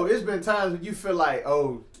 You know, it's been times when you feel like,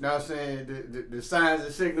 oh, know what I'm saying, the signs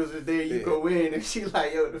and signals is there, you go in, and she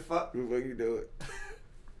like, yo, what the fuck? What the fuck you doing?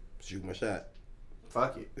 Shoot my shot.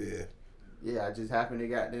 Fuck it. Yeah. Yeah, I just happened to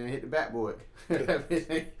goddamn hit the backboard.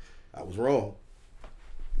 I was wrong.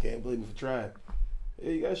 Can't blame me for trying.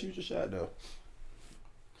 Yeah, you gotta shoot your shot, though.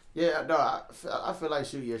 Yeah, no, I feel like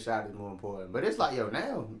shooting your shot is more important. But it's like, yo,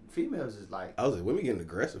 now, females is like... I was like, women getting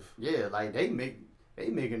aggressive. Yeah, like, they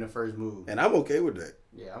making the first move. And I'm okay with that.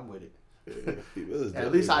 Yeah, I'm with it. Yeah,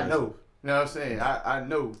 at least I know. You know what I'm saying? I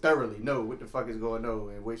thoroughly know what the fuck is going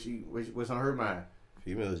on and what's on her mind.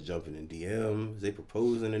 Females jumping in DMs, they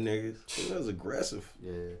proposing to niggas. Females aggressive.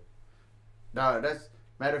 Yeah. No, that's...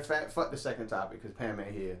 Matter of fact, fuck the second topic because Pam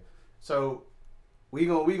ain't here. So... We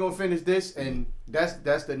gonna finish this and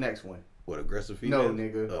that's the next one. What, aggressive females? No,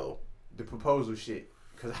 nigga. Oh. The proposal shit.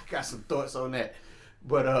 Cause I got some thoughts on that.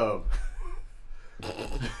 But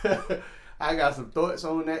I got some thoughts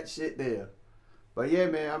on that shit there. But yeah,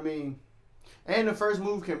 man, I mean, and the first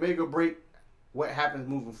move can make or break what happens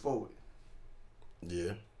moving forward.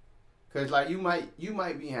 Yeah. Cause like you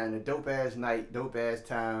might be having a dope ass night, dope ass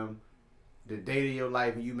time, the date of your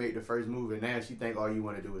life, and you make the first move, and now she think all you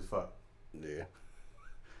want to do is fuck. Yeah.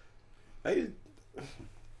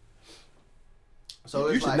 So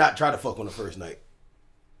you should not try to fuck on the first night,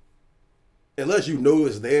 unless you know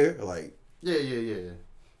it's there. Like yeah.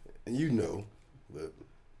 And you know, but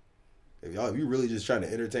if you really just trying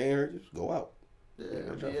to entertain her, just go out. Yeah,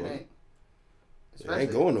 it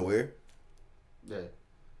ain't going nowhere. Yeah.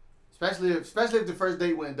 Especially if the first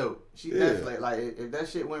date went dope. She definitely, like, if that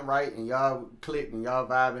shit went right and y'all clicked and y'all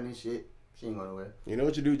vibing and shit, she ain't going nowhere. You know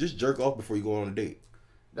what you do? Just jerk off before you go on a date.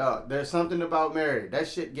 Dog, there's something about marriage. That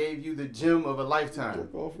shit gave you the gem of a lifetime.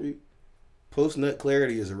 Jerk off for you. Post-nut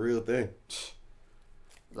clarity is a real thing.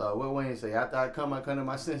 What Wayne say? After I come to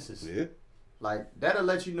my senses. Yeah. Like, that'll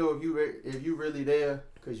let you know if you really there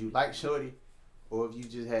because you like shorty or if you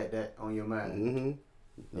just had that on your mind. Mm-hmm.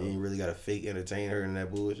 You ain't really got to fake entertain her in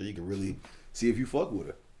that bullshit. You can really see if you fuck with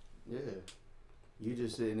her. Yeah. You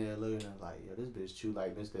just sitting there looking at like, yo, this bitch chew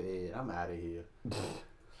like Mr. Ed. I'm out of here.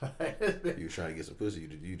 You was trying to get some pussy.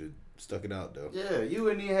 You'd have stuck it out, though. Yeah, you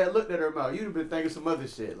wouldn't even have looked at her mouth. You'd have been thinking some other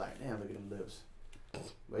shit. Like, damn, look at them lips.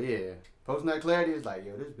 But yeah, post-nut clarity is like,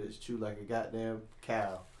 yo, this bitch chew like a goddamn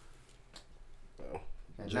cow. Oh,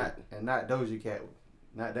 and not Doja Cat.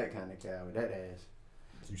 Not that kind of cow with that ass.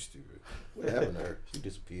 You stupid. What happened to her? She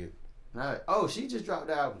disappeared. Oh, she just dropped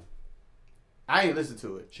the album. I ain't listened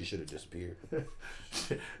to it. She should have disappeared.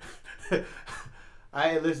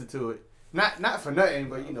 I ain't listened to it. Not for nothing,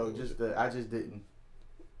 but you know, just I just didn't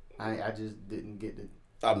get the.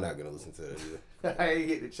 I'm not gonna listen to that either. I ain't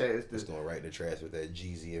get the chance to. Just going right in the trash with that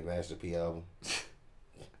Jeezy and Master P album.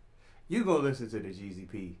 You gonna listen to the Jeezy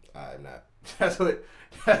P? I'm not. That's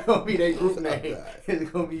gonna be their group name. It's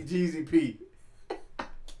gonna be Jeezy P.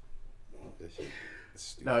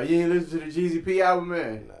 No, you ain't listen to the Jeezy P album,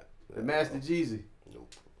 man. The Master Jeezy.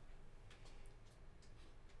 Nope.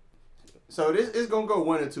 So this is gonna go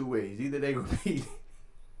one or two ways. Either they gonna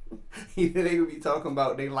be talking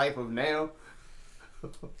about their life of now,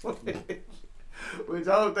 which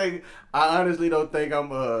I honestly don't think I'm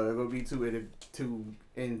gonna be too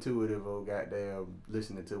intuitive or goddamn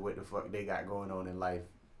listening to what the fuck they got going on in life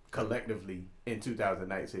collectively in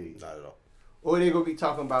 2019. Not at all. Or they gonna be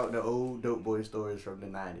talking about the old dope boy stories from the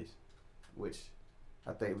 90s, which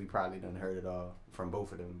I think we probably done heard it all from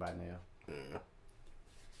both of them by now. Yeah.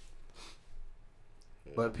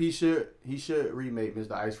 But he should remake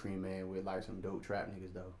Mr. Ice Cream Man with like some dope trap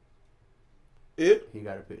niggas though. Yeah. He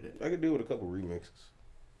gotta pick that. I could do with a couple remixes.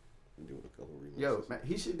 Yo, man,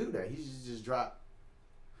 he should do that. He should just drop.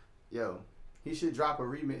 Yo, he should drop a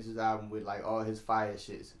remixes album with like all his fire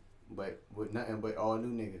shits, but with nothing but all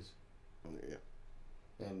new niggas. Yeah.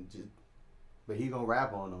 But he gonna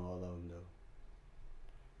rap on all of them though.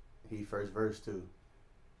 He first verse too.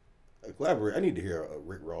 Collaborate. I need to hear a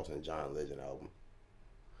Rick Ross and John Legend album.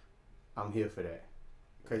 I'm here for that,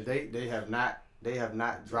 cause they have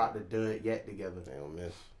not dropped a dud yet together. They don't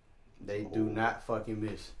miss. They do not fucking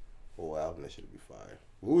miss. Whole album that should be fire.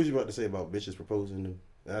 What was you about to say about bitches proposing to?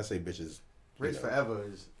 And I say bitches. Rich Forever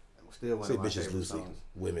is still one of my favorite loosely. songs.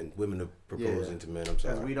 Women are proposing to men. I'm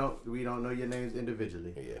sorry. Because we don't know your names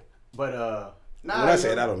individually. Yeah. But when I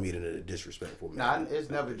say it, I don't mean it in a disrespectful manner. Nah, it's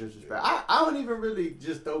never disrespect. I don't even really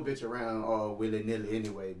just throw bitch around all willy nilly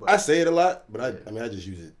anyway. But I say it a lot, but I just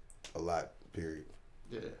use it a lot. Period.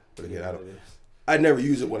 Yeah. But again, I never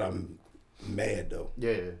use it when I'm mad though.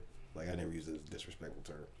 Yeah. Like I never use it as a disrespectful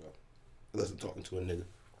term. So unless I'm talking to a nigga.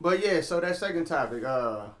 But yeah, so that second topic,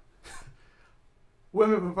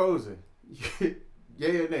 women proposing. Yeah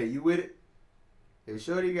or nay, you with it? If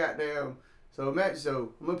shorty goddamn, so I'm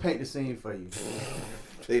gonna paint the scene for you.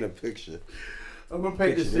 Paint a picture. I'm gonna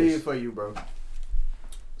paint the scene for you, bro.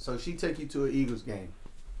 So she take you to an Eagles game.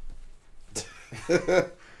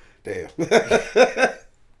 Damn. The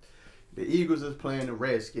Eagles is playing the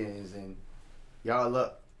Redskins and y'all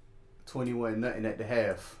up 21-0 at the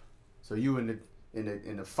half. So you in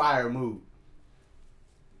the fire mood.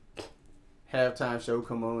 Halftime show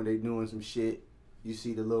come on, they doing some shit. You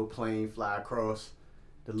see the little plane fly across,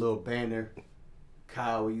 the little banner,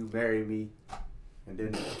 Kyle, will you marry me? And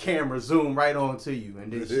then the camera zoom right on to you,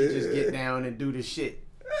 and then she just get down and do the shit.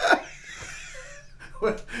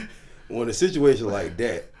 When a situation like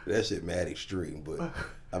that shit mad extreme, but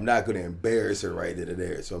I'm not gonna embarrass her right then and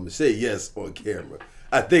there. So I'm gonna say yes on camera.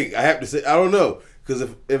 I think I have to say I don't know, because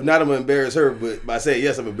if not, I'm gonna embarrass her. But by saying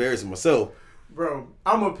yes, I'm embarrassing myself. Bro,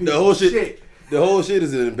 I'm a piece The whole of shit. The whole shit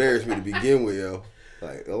is an embarrassment to begin with, yo.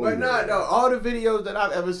 Like, But nah, no. All the videos that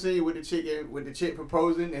I've ever seen with the chick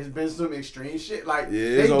proposing has been some extreme shit. Like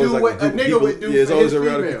they do like what a nigga would do for his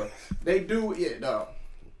female. They do no.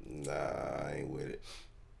 Nah, I ain't with it.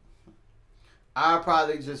 I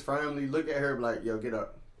probably just firmly look at her like, yo, get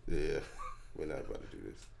up. Yeah, we're not about to do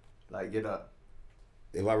this. Like, get up.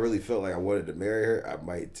 If I really felt like I wanted to marry her, I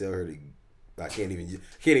might tell her to. I can't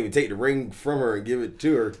even take the ring from her and give it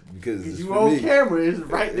to her because it's you on me. camera, it's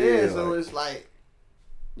right there. Yeah, so it's like,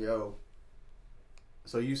 yo.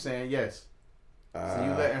 So you saying yes? So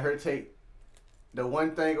you letting her take the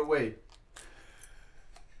one thing away?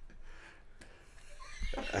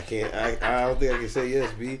 I can't. I don't think I can say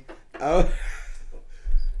yes, B.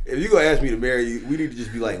 If you gonna ask me to marry you, we need to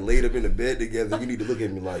just be like laid up in the bed together. You need to look at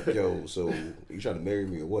me like, yo, so you trying to marry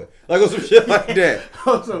me or what? Like on some shit like that.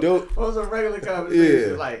 on some regular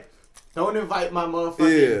conversation. Yeah. Like, don't invite my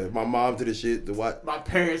motherfucker. Yeah, my mom to the shit to what? My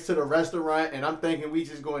parents to the restaurant, and I'm thinking we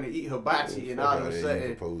just going to eat hibachi, and all of a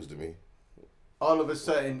sudden, proposed to me. All of a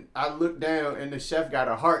sudden, I look down and the chef got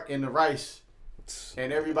a heart in the rice,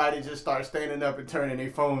 and everybody just starts standing up and turning their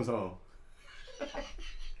phones on.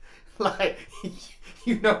 Like,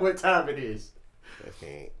 you know what time it is. I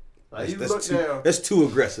can't. Like, that's too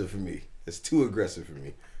aggressive for me. That's too aggressive for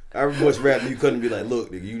me. I would much rather you couldn't be like,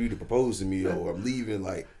 look, nigga, you need to propose to me or I'm leaving.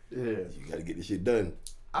 Like, yeah, you got to get this shit done.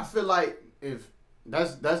 I feel like if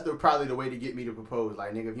that's probably the way to get me to propose.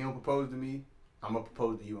 Like, nigga, if you don't propose to me, I'm gonna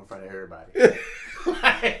propose to you in front of everybody.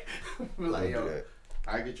 Like, yo,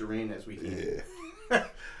 I get your ring next weekend. Yeah.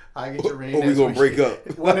 I get your ring. Or we gonna break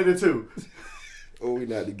up. One of the two. Or we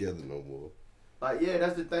not together no more. Like, yeah,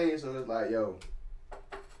 that's the thing. So it's like, yo,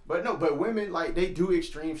 but women, like, they do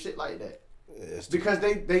extreme shit like that. Yeah, because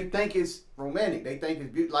they think it's romantic. They think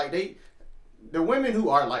it's beautiful. Like, the women who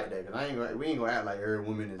are like that, because we ain't gonna act like every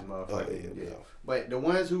woman is motherfucking. Yeah. But the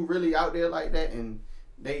ones who really out there like that and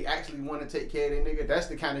they actually want to take care of their nigga, that's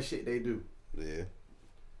the kind of shit they do. Yeah.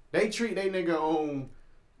 They treat their nigga on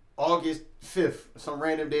August 5th, some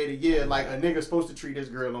random day of the year, like a nigga supposed to treat this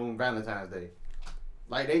girl on Valentine's Day.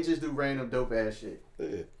 Like, they just do random dope ass shit.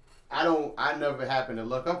 Yeah. I never happen to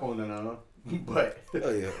look up on none, but.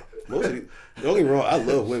 Oh, yeah. Most of these, don't get me wrong, I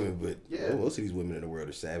love women, but yeah, most of these women in the world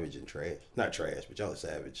are savage and trash. Not trash, but y'all are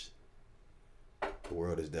savage. The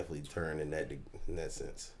world has definitely turned in that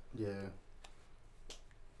sense. Yeah.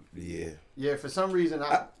 Yeah. Yeah, for some reason,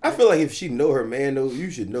 I feel like if she know her man, though,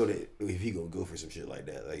 you should know that if he gonna go for some shit like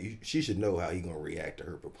that. Like, she should know how he gonna react to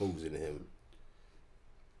her proposing to him.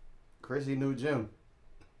 Chrissy knew Jim.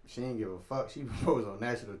 She didn't give a fuck. She proposed on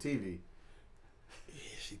national TV.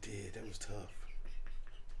 Yeah, she did. That was tough.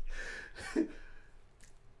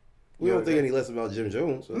 We don't think any less about Jim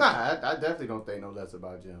Jones. So. Nah, I definitely don't think no less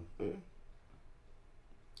about Jim. Yeah.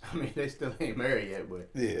 I mean, they still ain't married yet, but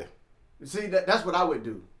yeah. See, that's what I would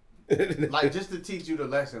do. Like, just to teach you the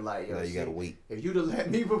lesson. Like, yo, you gotta wait. If you'd have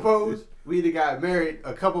let me propose, we'd have got married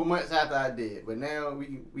a couple months after I did. But now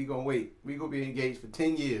we gonna wait. We gonna be engaged for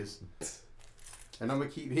 10 years. And I'm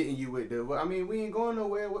gonna keep hitting you with the. I mean, we ain't going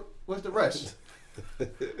nowhere. What's the rush?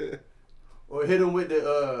 Or hit them with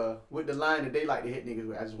the line that they like to hit niggas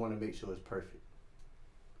with. I just want to make sure it's perfect.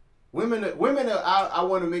 Women. I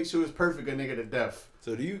want to make sure it's perfect. A nigga to death.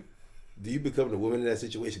 So do you become the woman in that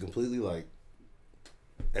situation completely? Like,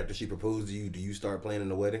 after she proposed to you, do you start planning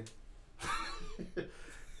the wedding?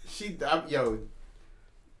 You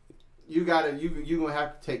gonna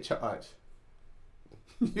have to take charge.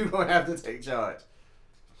 You gonna have to take charge.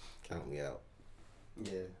 Count me out.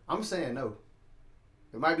 Yeah, I'm saying no.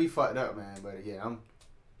 It might be fucked up, man, but yeah,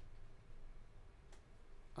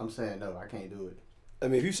 I'm saying no. I can't do it. I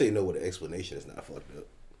mean, if you say no with an explanation, it's not fucked up.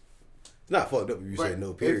 It's not fucked up if you say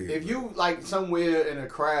no. Period. If you like somewhere in a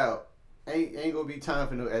crowd, ain't gonna be time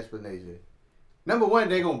for no explanation. Number one,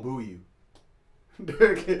 they gonna boo you.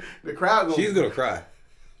 The crowd gonna. She's gonna cry.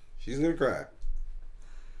 She's gonna cry.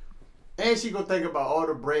 And she gonna think about all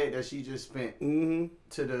the bread that she just spent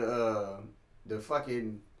to the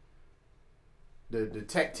fucking the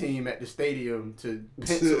tech team at the stadium to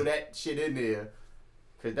pencil that shit in there,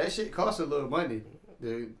 cause that shit costs a little money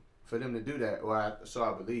for them to do that. Or so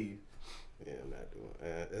I believe. Yeah, I'm not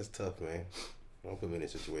doing. That's tough, man. Don't put me in a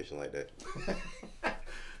situation like that.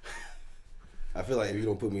 I feel like if you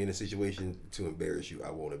don't put me in a situation to embarrass you,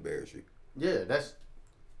 I won't embarrass you. Yeah, that's.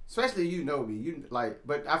 Especially you know me,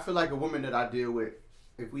 but I feel like a woman that I deal with,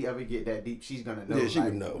 if we ever get that deep, she's gonna know. Yeah, she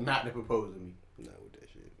would know not to propose to me. Not with that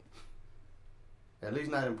shit. At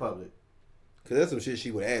least not in public. Cause that's some shit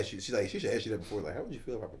she would ask you. She's like, she should ask you that before. Like, how would you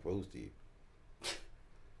feel if I proposed to you?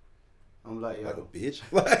 I'm like, yo, like a bitch.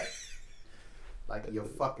 like your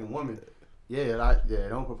fucking woman. Yeah,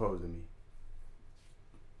 don't propose to me.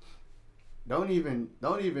 Don't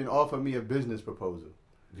even offer me a business proposal.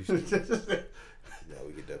 No,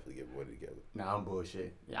 we could definitely get money together. Nah, I'm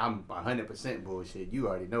bullshit. Yeah, I'm 100% bullshit. You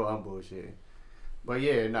already know I'm bullshit. But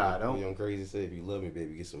yeah, nah, don't. Young Crazy say, if you love me,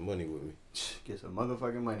 baby, get some money with me. Get some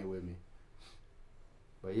motherfucking money with me.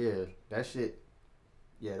 But yeah, that shit.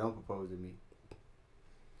 Yeah, don't propose to me.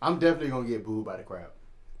 I'm definitely gonna get booed by the crowd.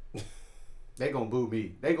 They gonna boo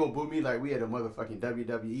me. They gonna boo me like we at a motherfucking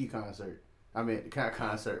WWE concert. I mean, not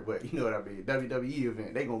concert, but you know what I mean. WWE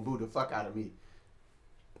event. They gonna boo the fuck out of me.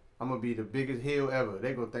 I'm gonna be the biggest heel ever.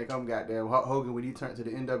 They gonna think I'm goddamn Hulk Hogan when he turned to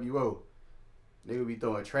the NWO. They gonna be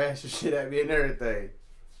throwing trash and shit at me and everything.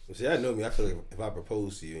 Well, see, I know me. I feel like if I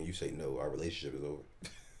propose to you and you say no, our relationship is over.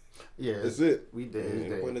 Yeah, that's it. We dead. It's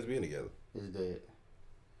dead. The point is being together. It's dead.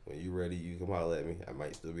 When you ready, you come holler at me. I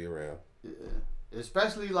might still be around. Yeah.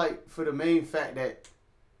 Especially like for the main fact that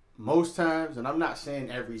most times, and I'm not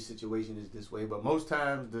saying every situation is this way, but most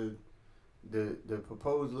times the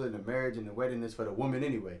proposal and the marriage and the wedding is for the woman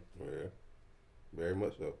anyway. Yeah, very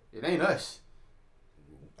much so. It ain't us.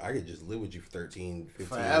 I could just live with you for 13, 15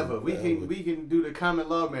 forever. We can do the common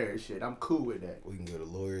law marriage shit. I'm cool with that. We can go to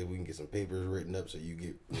lawyers. We can get some papers written up so you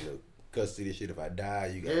get custody of shit. If I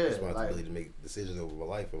die, you got responsibility to make decisions over my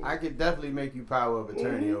life. I could definitely make you power of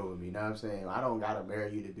attorney over me. You know what I'm saying? I don't gotta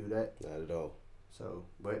marry you to do that. Not at all. So,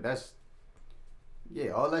 but that's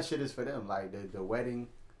all that shit is for them. Like the wedding.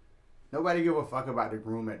 Nobody give a fuck about the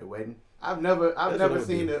groom at the wedding. I've never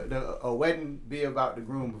seen a wedding be about the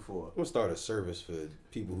groom before. I'm gonna start a service for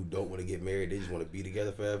people who don't want to get married. They just want to be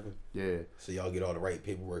together forever. Yeah. So y'all get all the right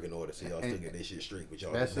paperwork in order. So y'all still get this shit straight, but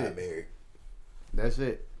y'all just not married. That's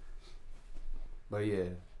it. But yeah,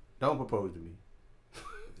 don't propose to me.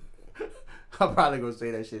 I'm probably gonna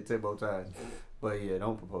say that shit 10 more times. But yeah,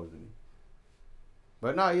 don't propose to me.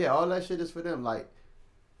 But no, yeah, all that shit is for them. Like,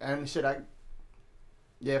 and shit,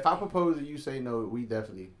 if I propose and you say no, we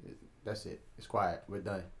definitely, that's it. It's quiet. We're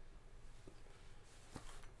done.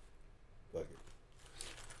 Fuck it.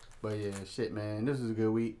 But yeah, shit, man. This is a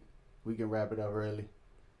good week. We can wrap it up early.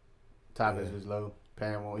 Topics was low.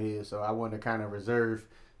 Pam won't hear, so I want to kind of reserve.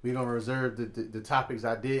 We're going to reserve the topics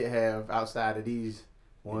I did have outside of these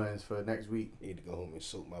ones for next week. I need to go home and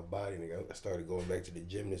soak my body. Nigga. I started going back to the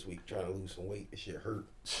gym this week trying to lose some weight. This shit hurt.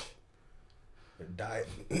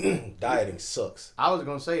 Dieting sucks. I was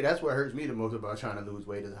gonna say that's what hurts me the most about trying to lose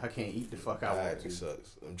weight is I can't eat the fuck out. Dieting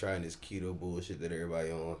sucks. I'm trying this keto bullshit that everybody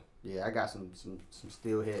on. Yeah, I got some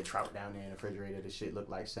steelhead trout down there in the refrigerator. The shit look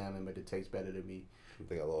like salmon, but it tastes better than me. I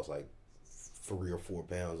think I lost like 3 or 4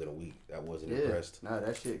 pounds in a week. I wasn't impressed. No,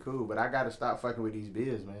 that shit cool, but I gotta stop fucking with these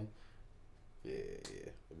beers, man. Yeah.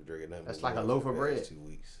 I've been drinking that. That's like a loaf of bread. 2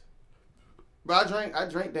 weeks. But I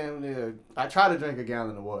drank damn near. I try to drink a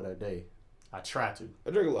gallon of water a day. I try to. I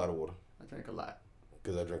drink a lot of water. I drink a lot.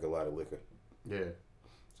 Because I drink a lot of liquor. Yeah.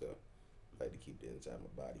 So, I like to keep the inside of my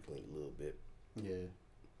body clean a little bit. Yeah.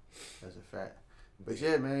 That's a fact. But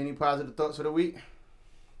yeah, man, any positive thoughts for the week?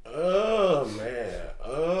 Oh, man.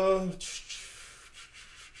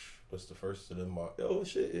 What's the first of the March? Oh,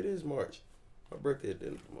 shit, it is March. My birthday at the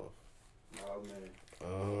end of the month. Oh,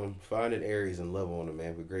 man. Finding Aries and love on them,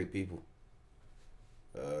 man. We're great people.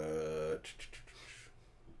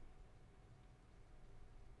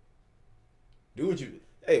 Do what you.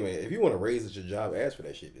 Hey man, if you want to raise at your job, ask for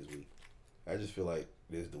that shit this week. I just feel like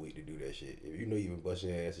this is the week to do that shit. If you know you've been busting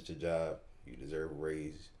your ass at your job, you deserve a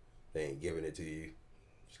raise. They ain't giving it to you.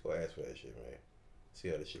 Just go ask for that shit, man. See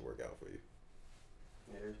how this shit work out for you.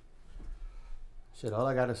 Yeah. Shit, all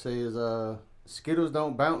I gotta say is Skittles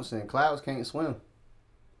don't bounce and clouds can't swim.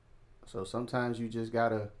 So sometimes you just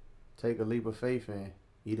gotta take a leap of faith and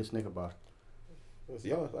eat a Snicker bar.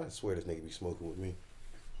 Y'all, I swear this nigga be smoking with me.